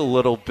back a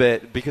little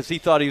bit because he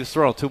thought he was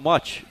throwing too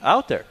much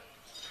out there.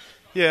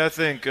 Yeah, I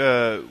think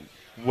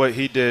what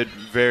he did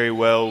very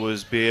well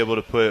was be able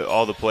to put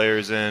all the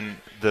players in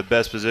the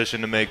best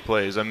position to make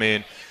plays. I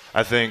mean,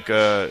 I think,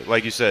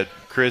 like you said,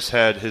 Chris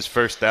had his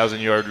first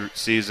 1,000-yard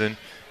season.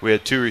 We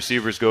had two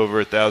receivers go over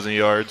 1,000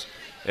 yards,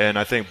 and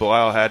I think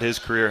Bilal had his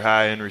career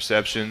high in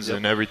receptions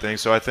and everything.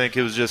 So I think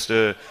it was just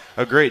a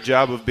great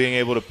job of being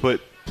able to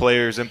put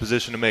players in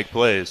position to make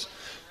plays.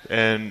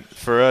 And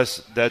for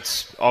us,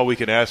 that's all we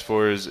can ask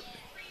for is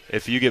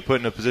if you get put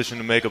in a position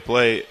to make a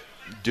play,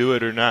 do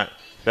it or not.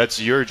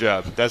 That's your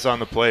job. That's on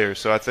the player.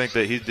 So I think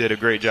that he did a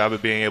great job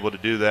of being able to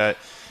do that.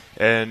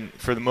 And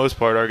for the most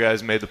part, our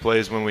guys made the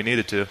plays when we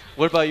needed to.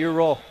 What about your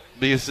role?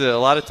 Because a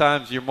lot of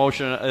times your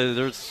motion,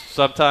 there's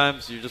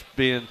sometimes you're just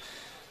being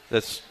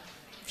that's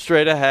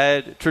straight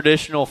ahead,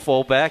 traditional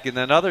fullback, and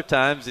then other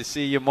times they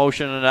see you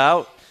motioning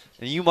out,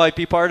 and you might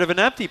be part of an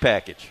empty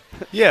package.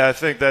 Yeah, I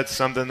think that's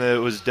something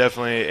that was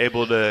definitely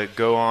able to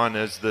go on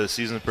as the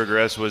season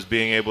progressed, was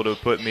being able to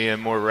put me in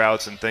more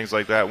routes and things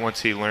like that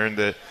once he learned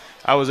that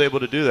I was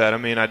able to do that. I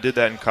mean, I did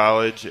that in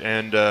college,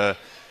 and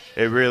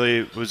it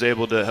really was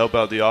able to help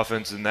out the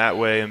offense in that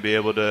way and be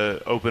able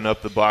to open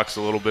up the box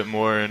a little bit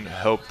more and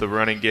help the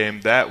running game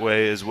that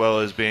way, as well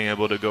as being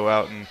able to go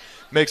out and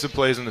make some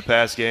plays in the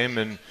pass game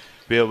and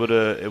be able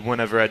to,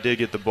 whenever I did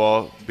get the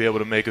ball, be able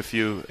to make a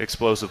few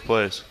explosive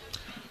plays.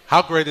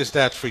 How great is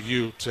that for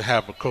you to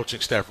have a coaching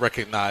staff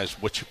recognize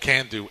what you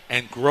can do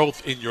and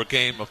growth in your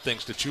game of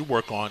things that you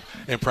work on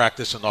in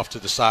practice and off to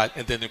the side,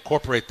 and then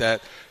incorporate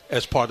that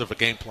as part of a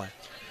game plan?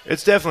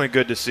 It's definitely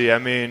good to see. I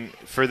mean,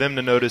 for them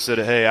to notice that,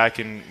 hey, I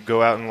can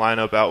go out and line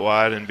up out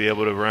wide and be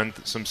able to run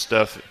some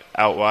stuff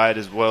out wide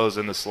as well as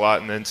in the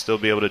slot and then still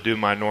be able to do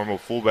my normal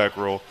fullback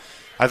role.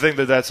 I think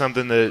that that's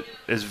something that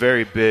is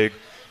very big,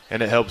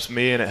 and it helps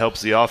me and it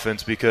helps the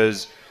offense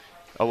because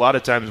a lot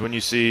of times when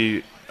you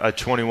see a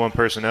 21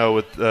 personnel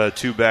with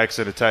 2 backs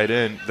and a tight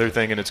end, they're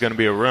thinking it's going to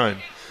be a run.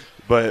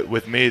 But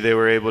with me, they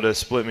were able to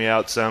split me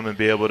out some and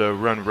be able to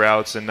run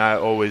routes and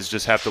not always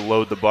just have to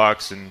load the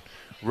box and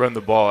run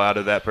the ball out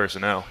of that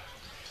personnel.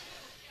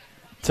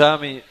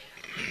 Tommy,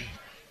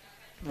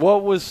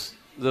 what was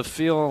the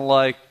feeling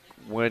like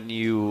when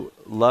you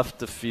left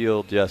the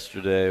field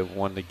yesterday,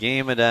 when the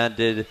game had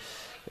ended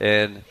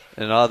and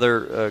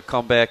another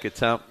comeback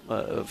attempt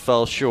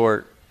fell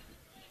short?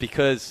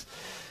 Because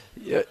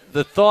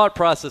the thought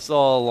process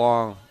all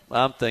along,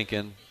 I'm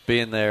thinking,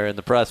 being there in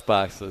the press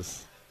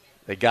boxes,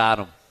 they got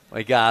him.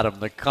 They got him.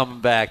 They're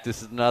coming back.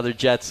 This is another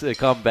Jets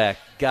comeback.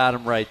 Got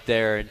him right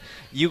there. And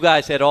you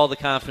guys had all the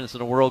confidence in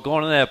the world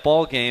going into that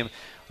ball game.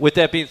 With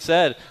that being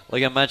said,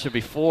 like I mentioned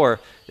before,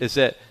 is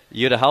that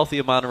you had a healthy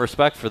amount of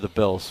respect for the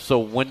Bills. So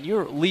when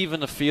you're leaving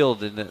the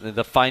field and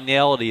the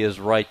finality is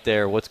right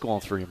there, what's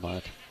going through your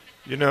mind?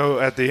 You know,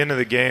 at the end of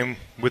the game,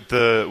 with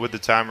the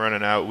time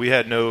running out, we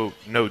had no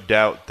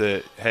doubt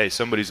that, hey,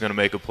 somebody's going to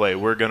make a play.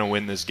 We're going to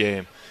win this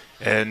game.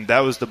 And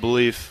that was the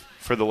belief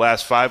for the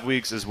last 5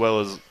 weeks as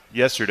well as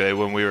yesterday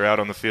when we were out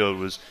on the field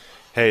was,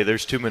 hey,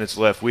 there's 2 minutes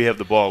left. We have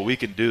the ball. We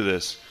can do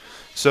this.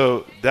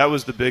 So that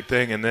was the big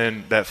thing. And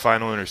then that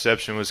final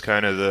interception was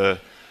kind of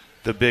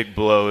the big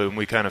blow, and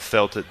we kind of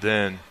felt it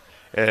then.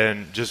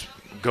 And just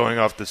going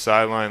off the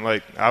sideline,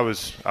 like I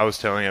was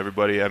telling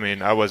everybody, I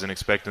mean, I wasn't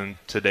expecting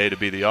today to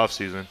be the off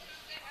season.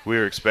 We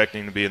were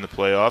expecting to be in the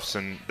playoffs,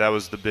 and that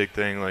was the big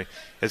thing. Like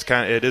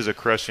it is a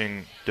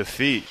crushing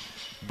defeat,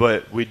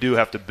 but we do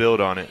have to build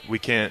on it. We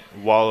can't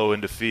wallow in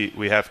defeat.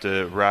 We have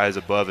to rise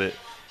above it,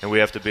 and we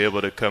have to be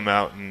able to come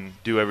out and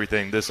do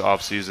everything this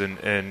off season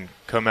and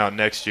come out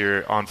next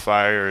year on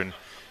fire and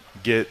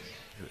get,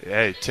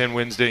 hey, 10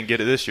 wins didn't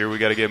get it this year. We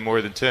got to get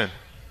more than 10.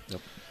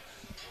 Yep.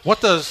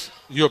 What does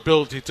your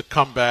ability to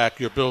come back,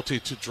 your ability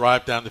to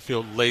drive down the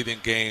field late in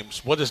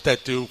games, what does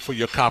that do for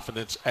your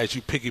confidence as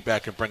you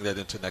piggyback and bring that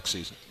into next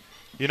season?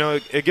 You know,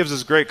 it gives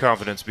us great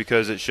confidence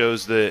because it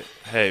shows that,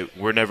 hey,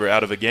 we're never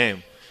out of a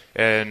game.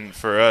 And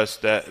for us,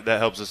 that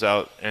helps us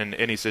out in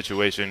any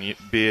situation,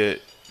 be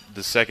it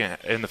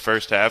in the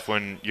first half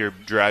when you're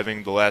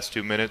driving the last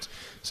 2 minutes,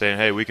 saying,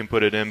 hey, we can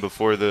put it in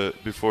before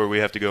we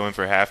have to go in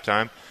for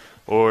halftime,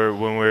 or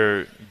when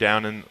we're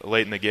down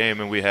late in the game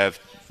and we have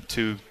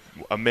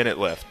a minute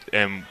left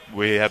and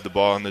we have the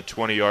ball on the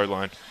 20-yard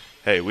line.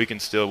 Hey, we can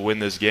still win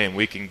this game.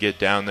 We can get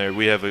down there.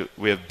 We have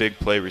big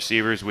play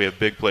receivers. We have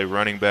big play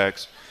running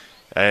backs,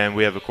 and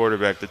we have a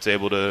quarterback that's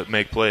able to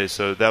make plays.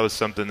 So that was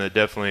something that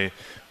definitely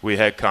we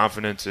had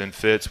confidence in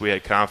Fitz. We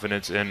had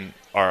confidence in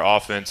our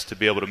offense to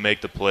be able to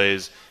make the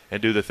plays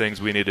and do the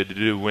things we needed to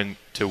do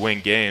to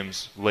win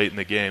games late in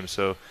the game.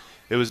 So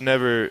it was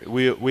never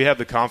we have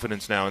the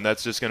confidence now, and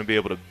that's just going to be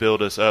able to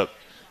build us up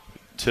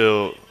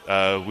till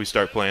we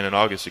start playing in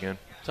August again.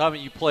 Tommy,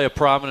 you play a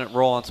prominent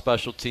role on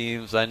special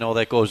teams. I know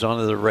that goes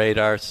under the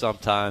radar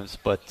sometimes,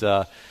 but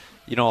a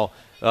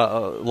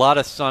lot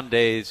of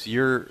Sundays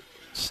your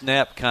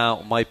snap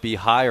count might be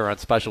higher on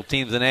special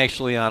teams than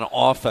actually on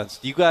offense.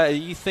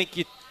 You think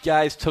you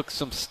guys took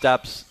some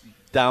steps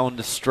down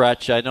the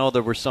stretch? I know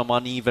there were some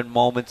uneven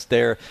moments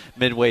there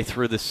midway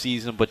through the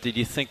season, but did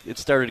you think it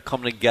started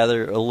coming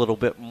together a little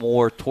bit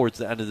more towards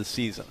the end of the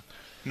season?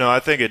 No,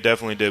 I think it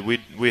definitely did.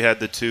 We had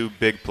the 2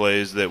 big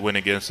plays that went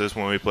against us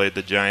when we played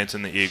the Giants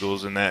and the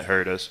Eagles, and that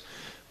hurt us.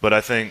 But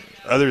I think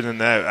other than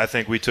that, I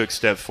think we took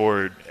step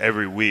forward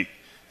every week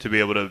to be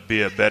able to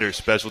be a better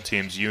special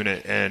teams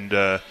unit. And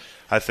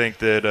I think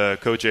that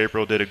Coach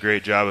April did a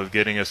great job of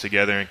getting us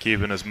together and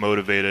keeping us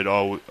motivated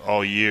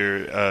all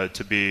year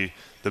to be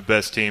the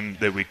best team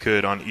that we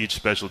could on each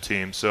special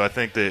team. So I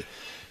think that,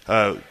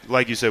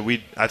 like you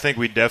said, I think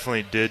we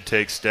definitely did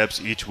take steps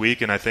each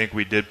week, and I think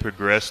we did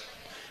progress.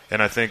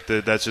 And I think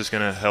that that's just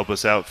going to help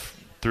us out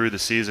through the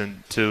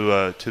season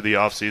to the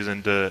off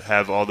season to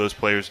have all those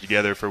players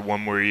together for one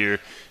more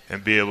year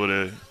and be able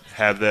to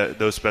have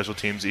those special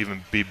teams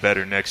even be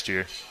better next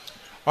year.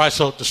 All right,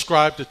 so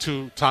describe the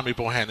 2 Tommy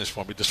Bohanons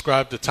for me.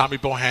 Describe the Tommy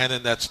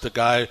Bohanon, that's the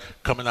guy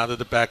coming out of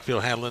the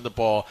backfield handling the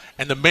ball,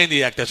 and the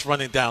maniac that's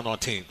running down on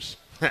teams.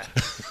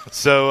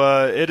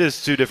 So it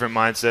is 2 different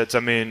mindsets. I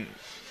mean,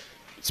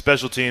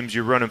 special teams,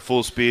 you're running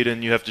full speed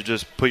and you have to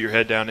just put your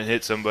head down and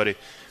hit somebody,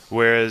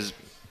 whereas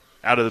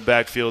out of the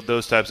backfield,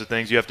 those types of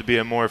things, you have to be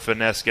a more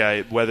finesse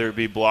guy, whether it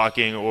be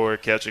blocking or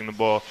catching the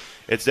ball.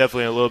 It's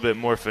definitely a little bit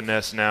more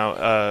finesse now.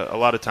 A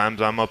lot of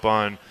times I'm up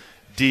on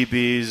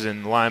DBs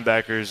and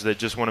linebackers that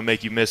just want to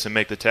make you miss and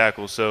make the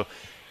tackle. So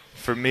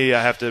for me,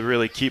 I have to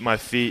really keep my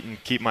feet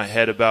and keep my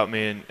head about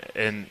me,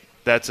 and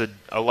that's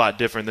a lot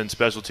different than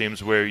special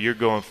teams where you're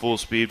going full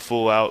speed,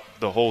 full out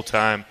the whole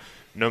time,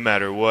 no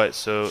matter what.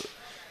 So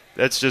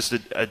that's just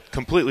a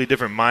completely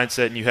different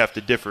mindset, and you have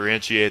to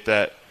differentiate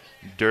that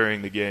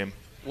during the game.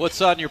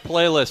 What's on your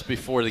playlist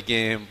before the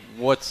game?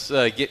 What's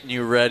getting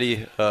you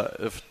ready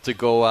to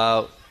go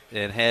out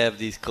and have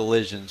these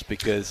collisions,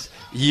 because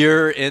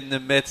you're in the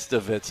midst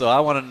of it? So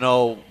I want to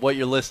know what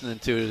you're listening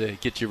to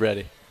get you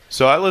ready.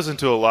 So I listen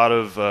to a lot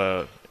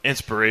of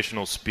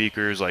inspirational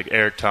speakers like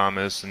Eric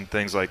Thomas and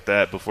things like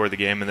that before the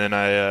game. And then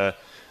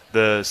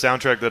the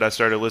soundtrack that I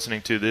started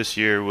listening to this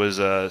year was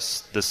the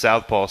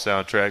Southpaw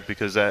soundtrack,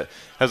 because that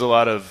has a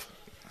lot of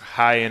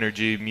high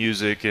energy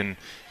music, and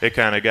it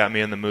kind of got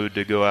me in the mood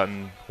to go out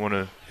and want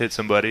to hit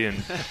somebody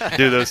and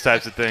do those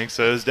types of things.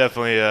 So it was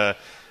definitely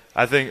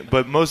I think,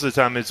 but most of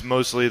the time it's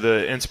mostly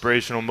the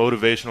inspirational,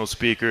 motivational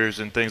speakers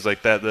and things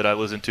like that I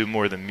listen to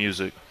more than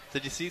music.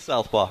 Did you see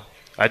Southpaw?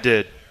 I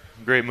did.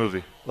 Great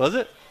movie. Was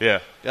it? Yeah.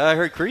 Yeah, I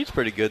heard Creed's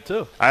pretty good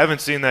too. I haven't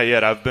seen that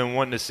yet. I've been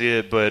wanting to see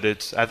it, but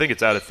I think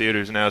it's out of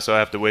theaters now, so I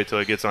have to wait till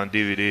it gets on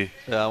DVD.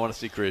 Yeah, I want to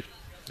see Creed.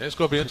 It's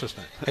going to be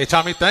interesting. Hey,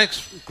 Tommy,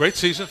 thanks. Great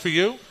season for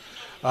you.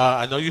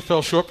 I know you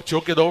fell short, but you'll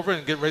get over it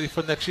and get ready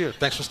for next year.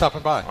 Thanks for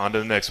stopping by. On to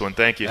the next one.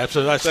 Thank you.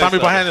 Absolutely. That's Tommy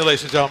Bohanon,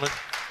 ladies and gentlemen.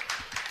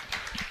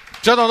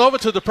 Jump on over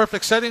to the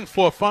perfect setting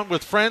for fun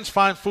with friends,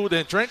 fine food,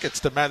 and drink.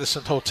 It's the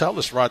Madison Hotel.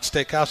 It's Rod's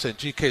Steakhouse and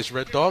GK's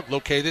Red Dog,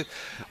 located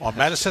on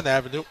Madison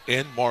Avenue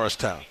in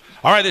Morristown.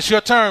 All right, it's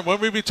your turn. When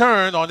we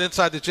return on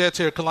Inside the Jets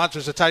here at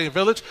Calandra's Italian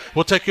Village,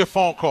 we'll take your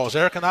phone calls.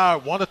 Eric and I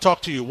want to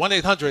talk to you.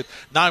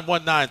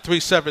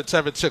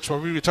 1-800-919-3776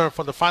 when we return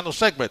from the final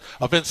segment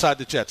of Inside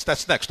the Jets.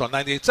 That's next on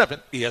 98.7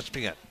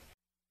 ESPN.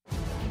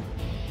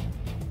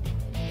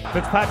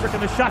 Fitzpatrick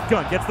in the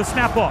shotgun, gets the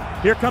snap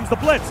off. Here comes the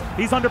blitz.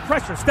 He's under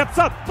pressure, steps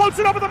up, floats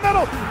it over the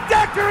middle.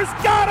 Decker's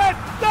got it!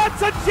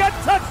 That's a Jet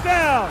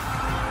touchdown!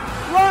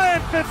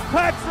 Ryan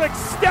Fitzpatrick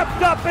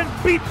stepped up and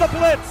beat the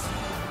blitz.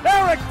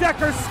 Eric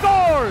Decker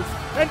scores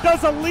and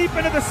does a leap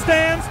into the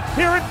stands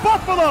here in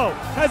Buffalo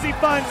as he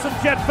finds some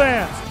Jet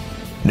fans.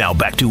 Now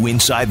back to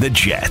Inside the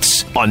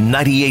Jets on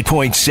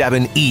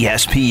 98.7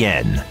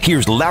 ESPN.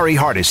 Here's Larry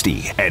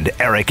Hardesty and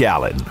Eric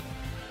Allen.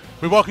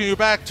 We welcome you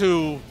back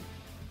to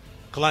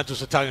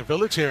Calandra's Italian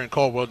Village here in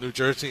Caldwell, New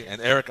Jersey.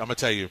 And Eric, I'm going to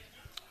tell you,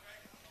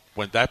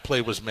 when that play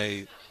was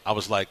made, I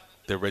was like,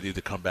 they're ready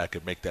to come back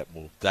and make that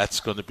move. That's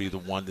going to be the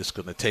one that's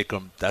going to take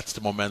them. That's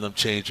the momentum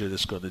changer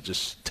that's going to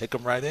just take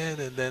them right in,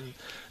 and then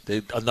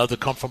another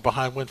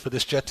come-from-behind win for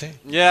this Jet team.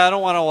 Yeah, I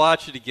don't want to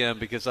watch it again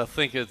because I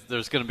think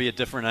there's going to be a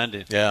different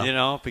ending. Yeah. You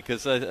know,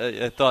 because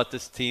I thought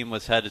this team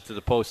was headed to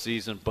the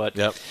postseason. But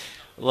yep.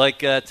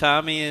 Like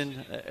Tommy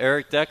and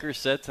Eric Decker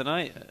said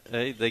tonight,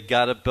 hey, they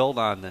got to build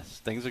on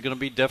this. Things are going to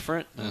be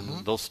different,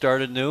 and they'll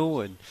start anew.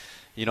 And,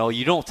 you know,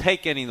 you don't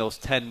take any of those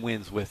 10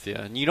 wins with you,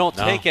 and you don't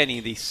take any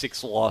of these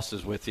 6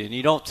 losses with you, and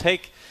you don't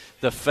take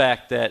the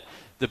fact that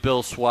the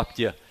Bills swept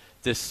you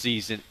this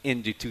season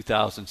into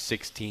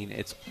 2016.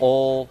 It's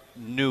all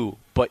new,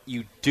 but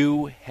you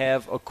do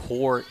have a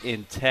core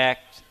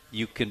intact.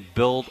 You can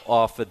build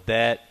off of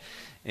that,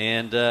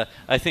 and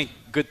I think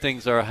good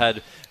things are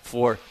ahead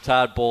for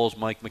Todd Bowles,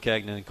 Mike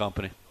McCagnon, and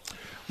company.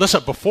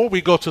 Listen, before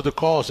we go to the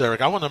calls,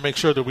 Eric, I want to make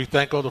sure that we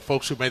thank all the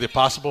folks who made it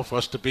possible for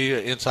us to be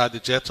inside the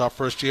Jets our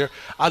first year.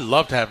 I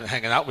loved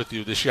hanging out with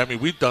you this year. I mean,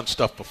 we've done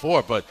stuff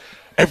before, but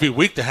every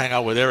week to hang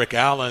out with Eric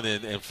Allen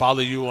and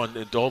follow you on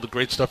and all the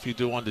great stuff you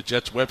do on the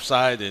Jets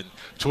website and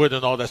Twitter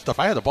and all that stuff,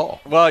 I had a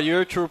ball. Well,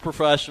 you're a true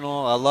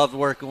professional. I loved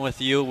working with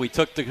you. We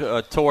took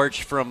the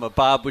torch from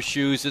Bob with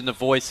shoes and the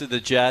voice of the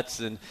Jets,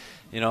 and,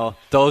 you know,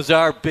 those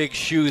are big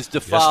shoes to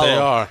follow. Yes,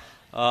 they are.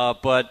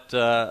 But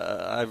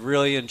I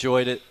really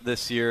enjoyed it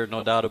this year,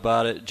 no doubt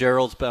about it.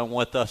 Gerald's been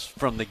with us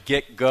from the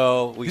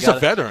get-go. He's a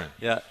veteran.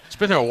 Yeah. It's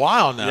been here a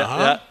while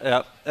now,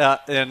 huh? Yeah.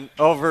 And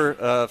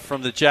over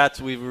from the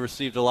Jets, we've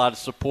received a lot of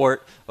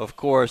support. Of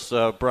course,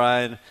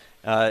 Brian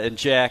and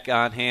Jack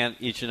on hand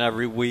each and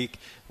every week.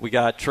 We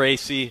got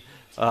Tracy.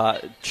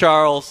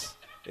 Charles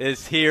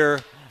is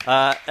here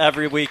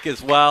every week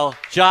as well.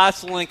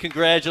 Jocelyn,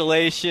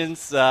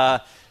 congratulations.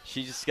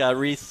 She just got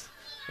Reese.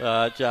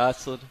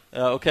 Jocelyn,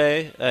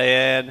 okay,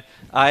 and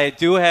I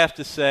do have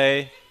to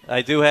say,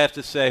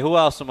 who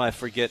else am I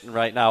forgetting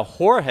right now?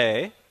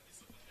 Jorge,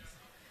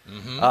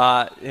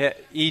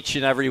 each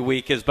and every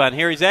week has been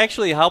here. He's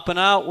actually helping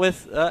out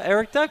with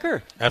Eric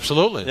Decker.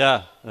 Absolutely.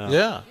 Yeah,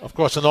 of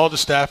course, and all the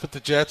staff at the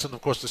Jets, and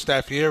of course the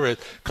staff here at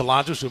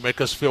Calandra's who make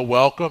us feel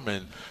welcome,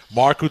 and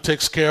Mark who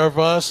takes care of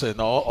us,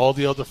 and all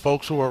the other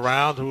folks who are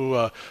around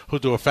who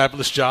do a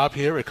fabulous job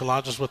here at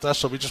Calandra's with us.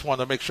 So we just want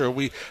to make sure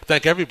we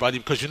thank everybody,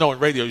 because, you know, in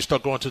radio you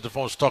start going to the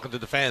phones, talking to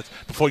the fans,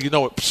 before you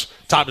know it,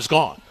 time is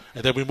gone,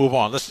 and then we move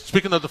on.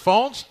 Speaking of the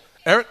phones,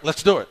 Eric,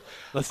 let's do it.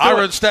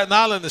 Ira in Staten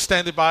Island is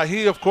standing by.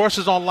 He, of course,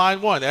 is on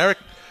line 1. Eric,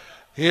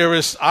 here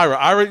is Ira.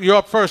 Ira, you're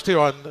up first here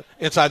on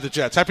Inside the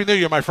Jets. Happy New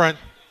Year, my friend.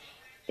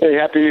 Hey,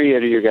 Happy New Year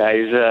to you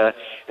guys.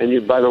 And you,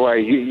 by the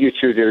way, you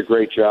two did a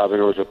great job, and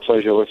it was a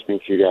pleasure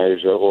listening to you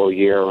guys all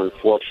year.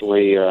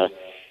 Unfortunately,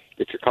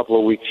 it's a couple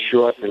of weeks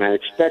short than I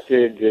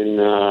expected, and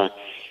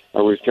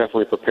I was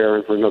definitely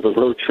preparing for another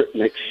road trip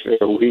next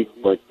week,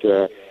 but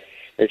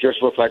it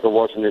just looked like it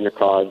wasn't in the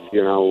cards.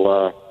 You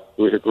know,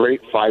 it was a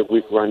great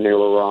 5-week run they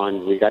were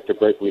on. We got the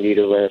break we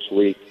needed last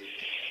week.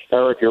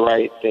 Eric, you're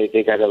right.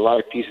 They got a lot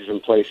of pieces in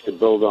place to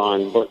build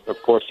on, but,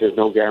 of course, there's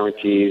no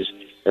guarantees.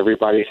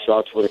 Everybody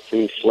starts with a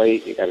clean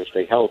slate. You got to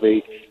stay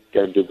healthy. You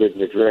got to do good in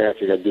the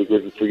draft. You got to do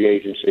good in free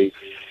agency.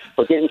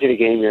 But getting to the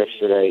game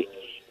yesterday,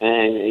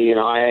 and, you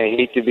know, I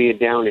hate to be a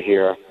downer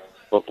here,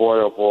 But boy,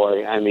 oh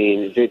boy, I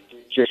mean,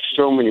 just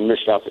so many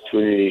missed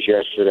opportunities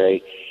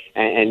yesterday.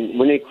 And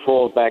when they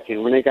crawled back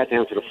in, when they got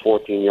down to the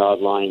 14-yard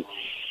line,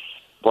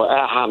 but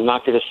I'm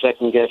not going to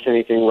second-guess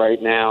anything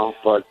right now,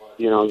 but,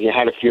 you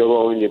had a field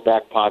goal in your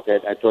back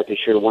pocket. I thought they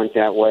should have went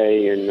that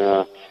way,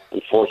 and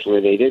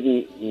unfortunately they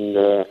didn't.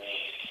 And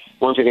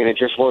once again, it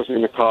just wasn't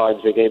in the cards.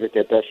 They gave it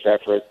their best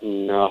effort,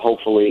 and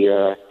hopefully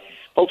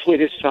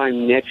this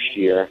time next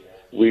year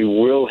we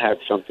will have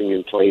something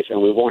in place,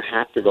 and we won't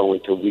have to go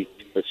into week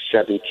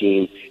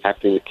 17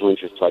 having to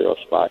clinch a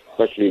playoff spot.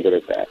 Let's leave it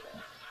at that.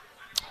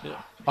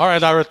 Yeah. All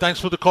right, Ira, thanks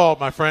for the call,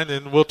 my friend,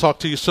 and we'll talk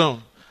to you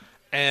soon.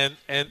 And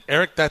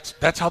Eric,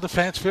 that's how the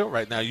fans feel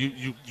right now.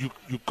 You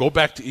go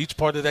back to each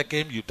part of that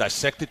game, you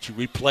dissect it, you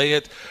replay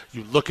it,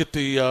 you look at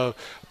the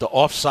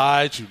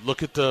offsides, you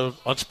look at the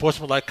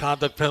unsportsmanlike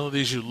conduct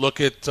penalties, you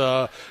look at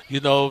the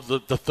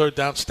third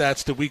down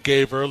stats that we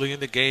gave early in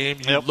the game,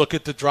 you look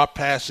at the drop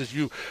passes.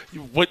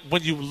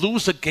 When you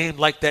lose a game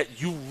like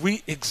that, you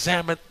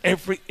re-examine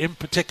every in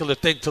particular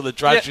thing till it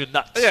drives you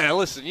nuts. Yeah,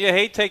 listen, you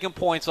hate taking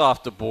points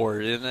off the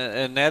board,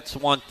 and that's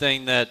one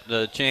thing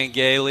that Chan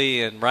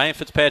Gailey and Ryan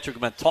Fitzpatrick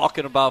been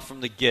talking about from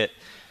the get,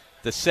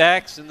 the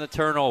sacks and the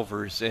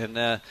turnovers,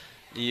 and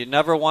you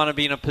never want to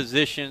be in a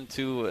position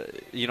to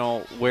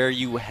where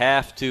you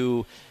have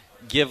to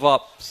give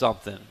up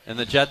something, and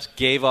the Jets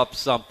gave up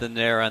something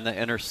there on the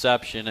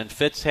interception, and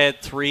Fitz had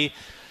 3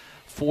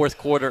 fourth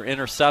quarter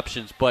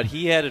interceptions, but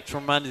he had a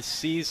tremendous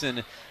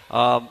season.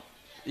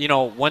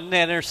 When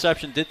that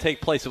interception did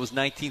take place, it was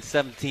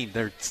 19-17.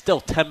 There's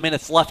still 10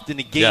 minutes left in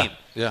the game.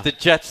 Yeah. The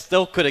Jets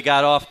still could have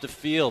got off the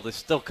field. They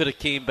still could have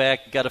came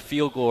back and got a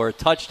field goal or a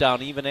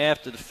touchdown even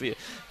after the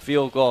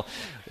field goal.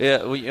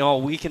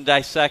 We can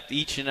dissect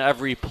each and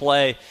every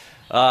play.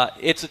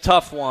 It's a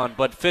tough one,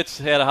 but Fitz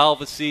had a hell of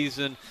a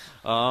season,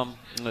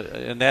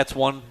 and that's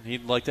one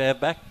he'd like to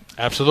have back.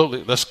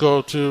 Absolutely. Let's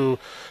go to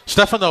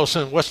Stefanos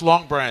in West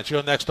Long Branch.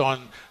 You're next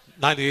on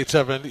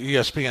 98.7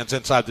 ESPN's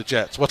Inside the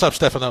Jets. What's up,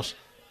 Stefanos?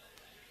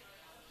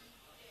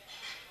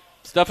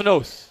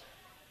 Stefanos.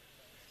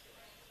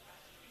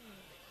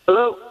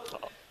 Hello.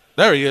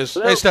 There he is.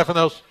 Hello. Hey,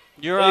 Stefanos.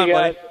 You're on,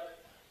 guys.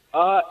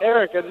 buddy.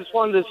 Eric, I just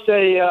wanted to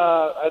say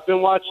I've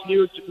been watching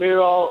you and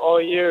Tamir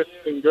all year. It's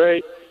been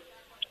great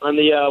on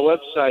the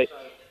website.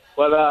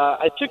 But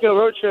I took a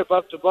road trip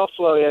up to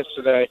Buffalo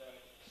yesterday,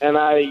 and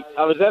I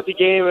was at the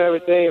game and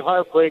everything,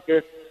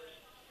 heartbreaker.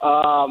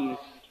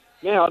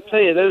 Man, I'll tell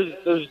you,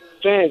 those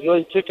fans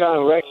really took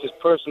on Rex's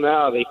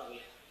personality.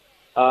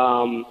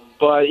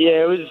 But,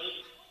 yeah, it was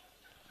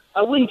 –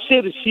 I wouldn't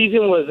say the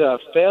season was a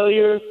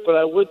failure, but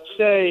I would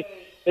say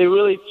they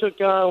really took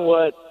on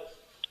what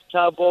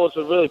Todd Bowles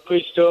would really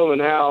preach to them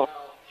and how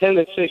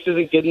 10-6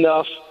 isn't good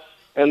enough.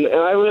 And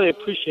I really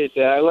appreciate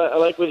that. I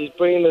like what he's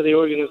bringing to the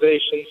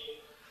organization.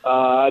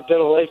 I've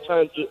been a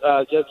lifetime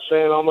Jets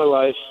fan all my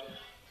life,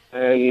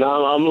 and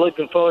I'm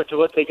looking forward to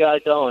what they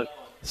got going.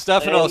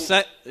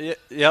 Stefanos,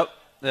 yep.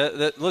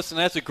 Listen,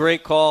 that's a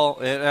great call,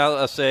 and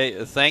I'll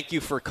say thank you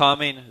for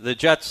coming. The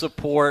Jets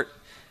support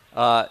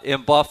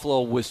in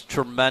Buffalo was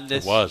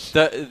tremendous. It was.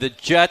 The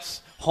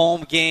Jets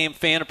home game,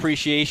 fan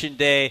appreciation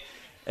day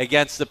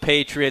against the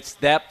Patriots,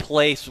 that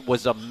place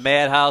was a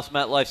madhouse.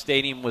 MetLife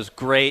Stadium was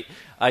great.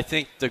 I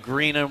think the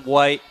green and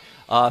white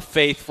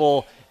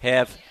faithful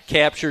have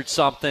captured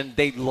something.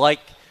 They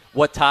like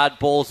what Todd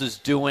Bowles is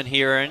doing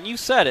here, and you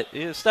said it.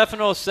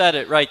 Stefanos said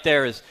it right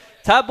there. Is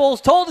Todd Bowles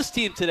told his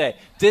team today,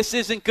 this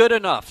isn't good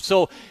enough.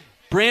 So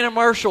Brandon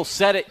Marshall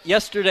said it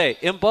yesterday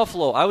in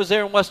Buffalo. I was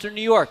there in Western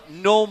New York.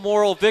 No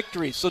moral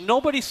victory. So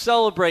nobody's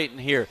celebrating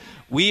here.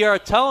 We are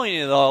telling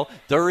you, though,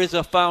 there is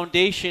a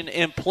foundation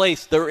in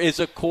place. There is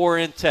a core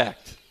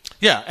intact.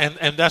 Yeah,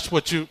 and that's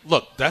what you –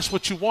 look, that's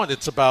what you want.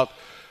 It's about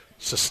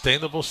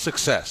sustainable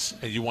success,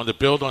 and you want to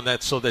build on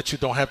that so that you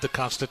don't have the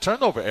constant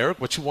turnover, Eric.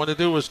 What you want to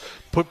do is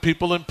put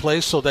people in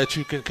place so that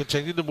you can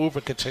continue to move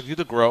and continue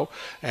to grow.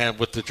 And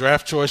with the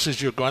draft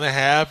choices you're going to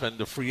have and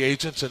the free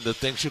agents and the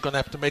things you're going to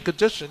have to make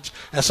additions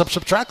and some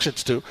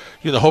subtractions to,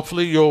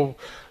 hopefully you'll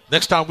 –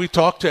 next time we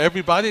talk to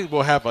everybody,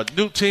 we'll have a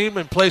new team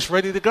in place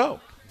ready to go.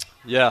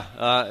 Yeah,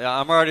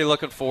 I'm already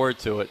looking forward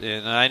to it.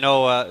 And I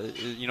know,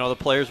 the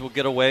players will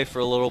get away for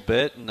a little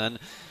bit, and then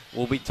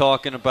we'll be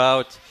talking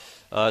about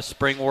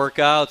spring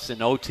workouts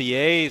and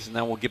OTAs, and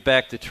then we'll get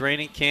back to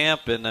training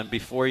camp, and then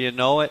before you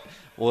know it,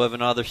 we'll have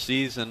another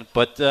season.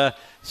 But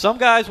some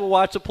guys will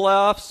watch the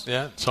playoffs.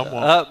 Yeah, some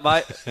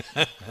won't.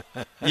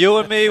 You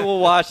and me will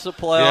watch the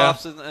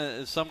playoffs, yeah.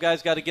 And some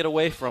guys got to get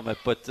away from it.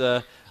 But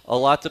a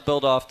lot to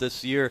build off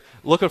this year.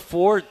 Looking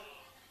forward,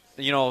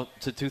 to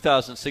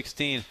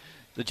 2016.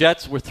 The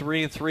Jets were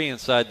 3-3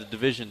 inside the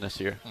division this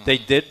year. They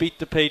did beat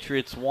the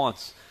Patriots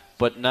once,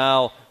 but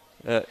now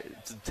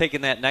taking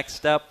that next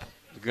step,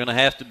 they're going to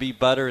have to be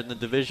better in the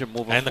division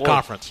moving forward. And the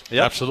conference.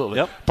 Yep. Absolutely.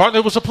 Yep. Partner,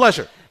 it was a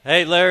pleasure.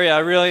 Hey, Larry, I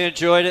really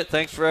enjoyed it.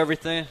 Thanks for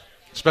everything.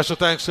 Special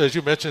thanks, as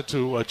you mentioned,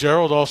 to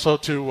Gerald, also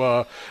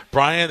to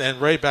Brian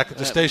and Ray back at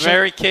the station.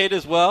 Mary Kate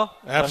as well.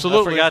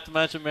 Absolutely. I forgot to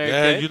mention Mary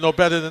Kate. Yeah, you know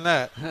better than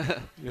that.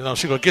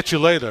 She's going to get you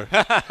later.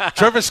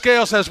 Trevor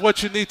Scales has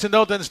what you need to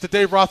know. Then it's the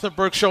Dave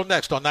Rothenberg Show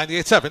next on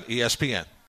 98.7 ESPN.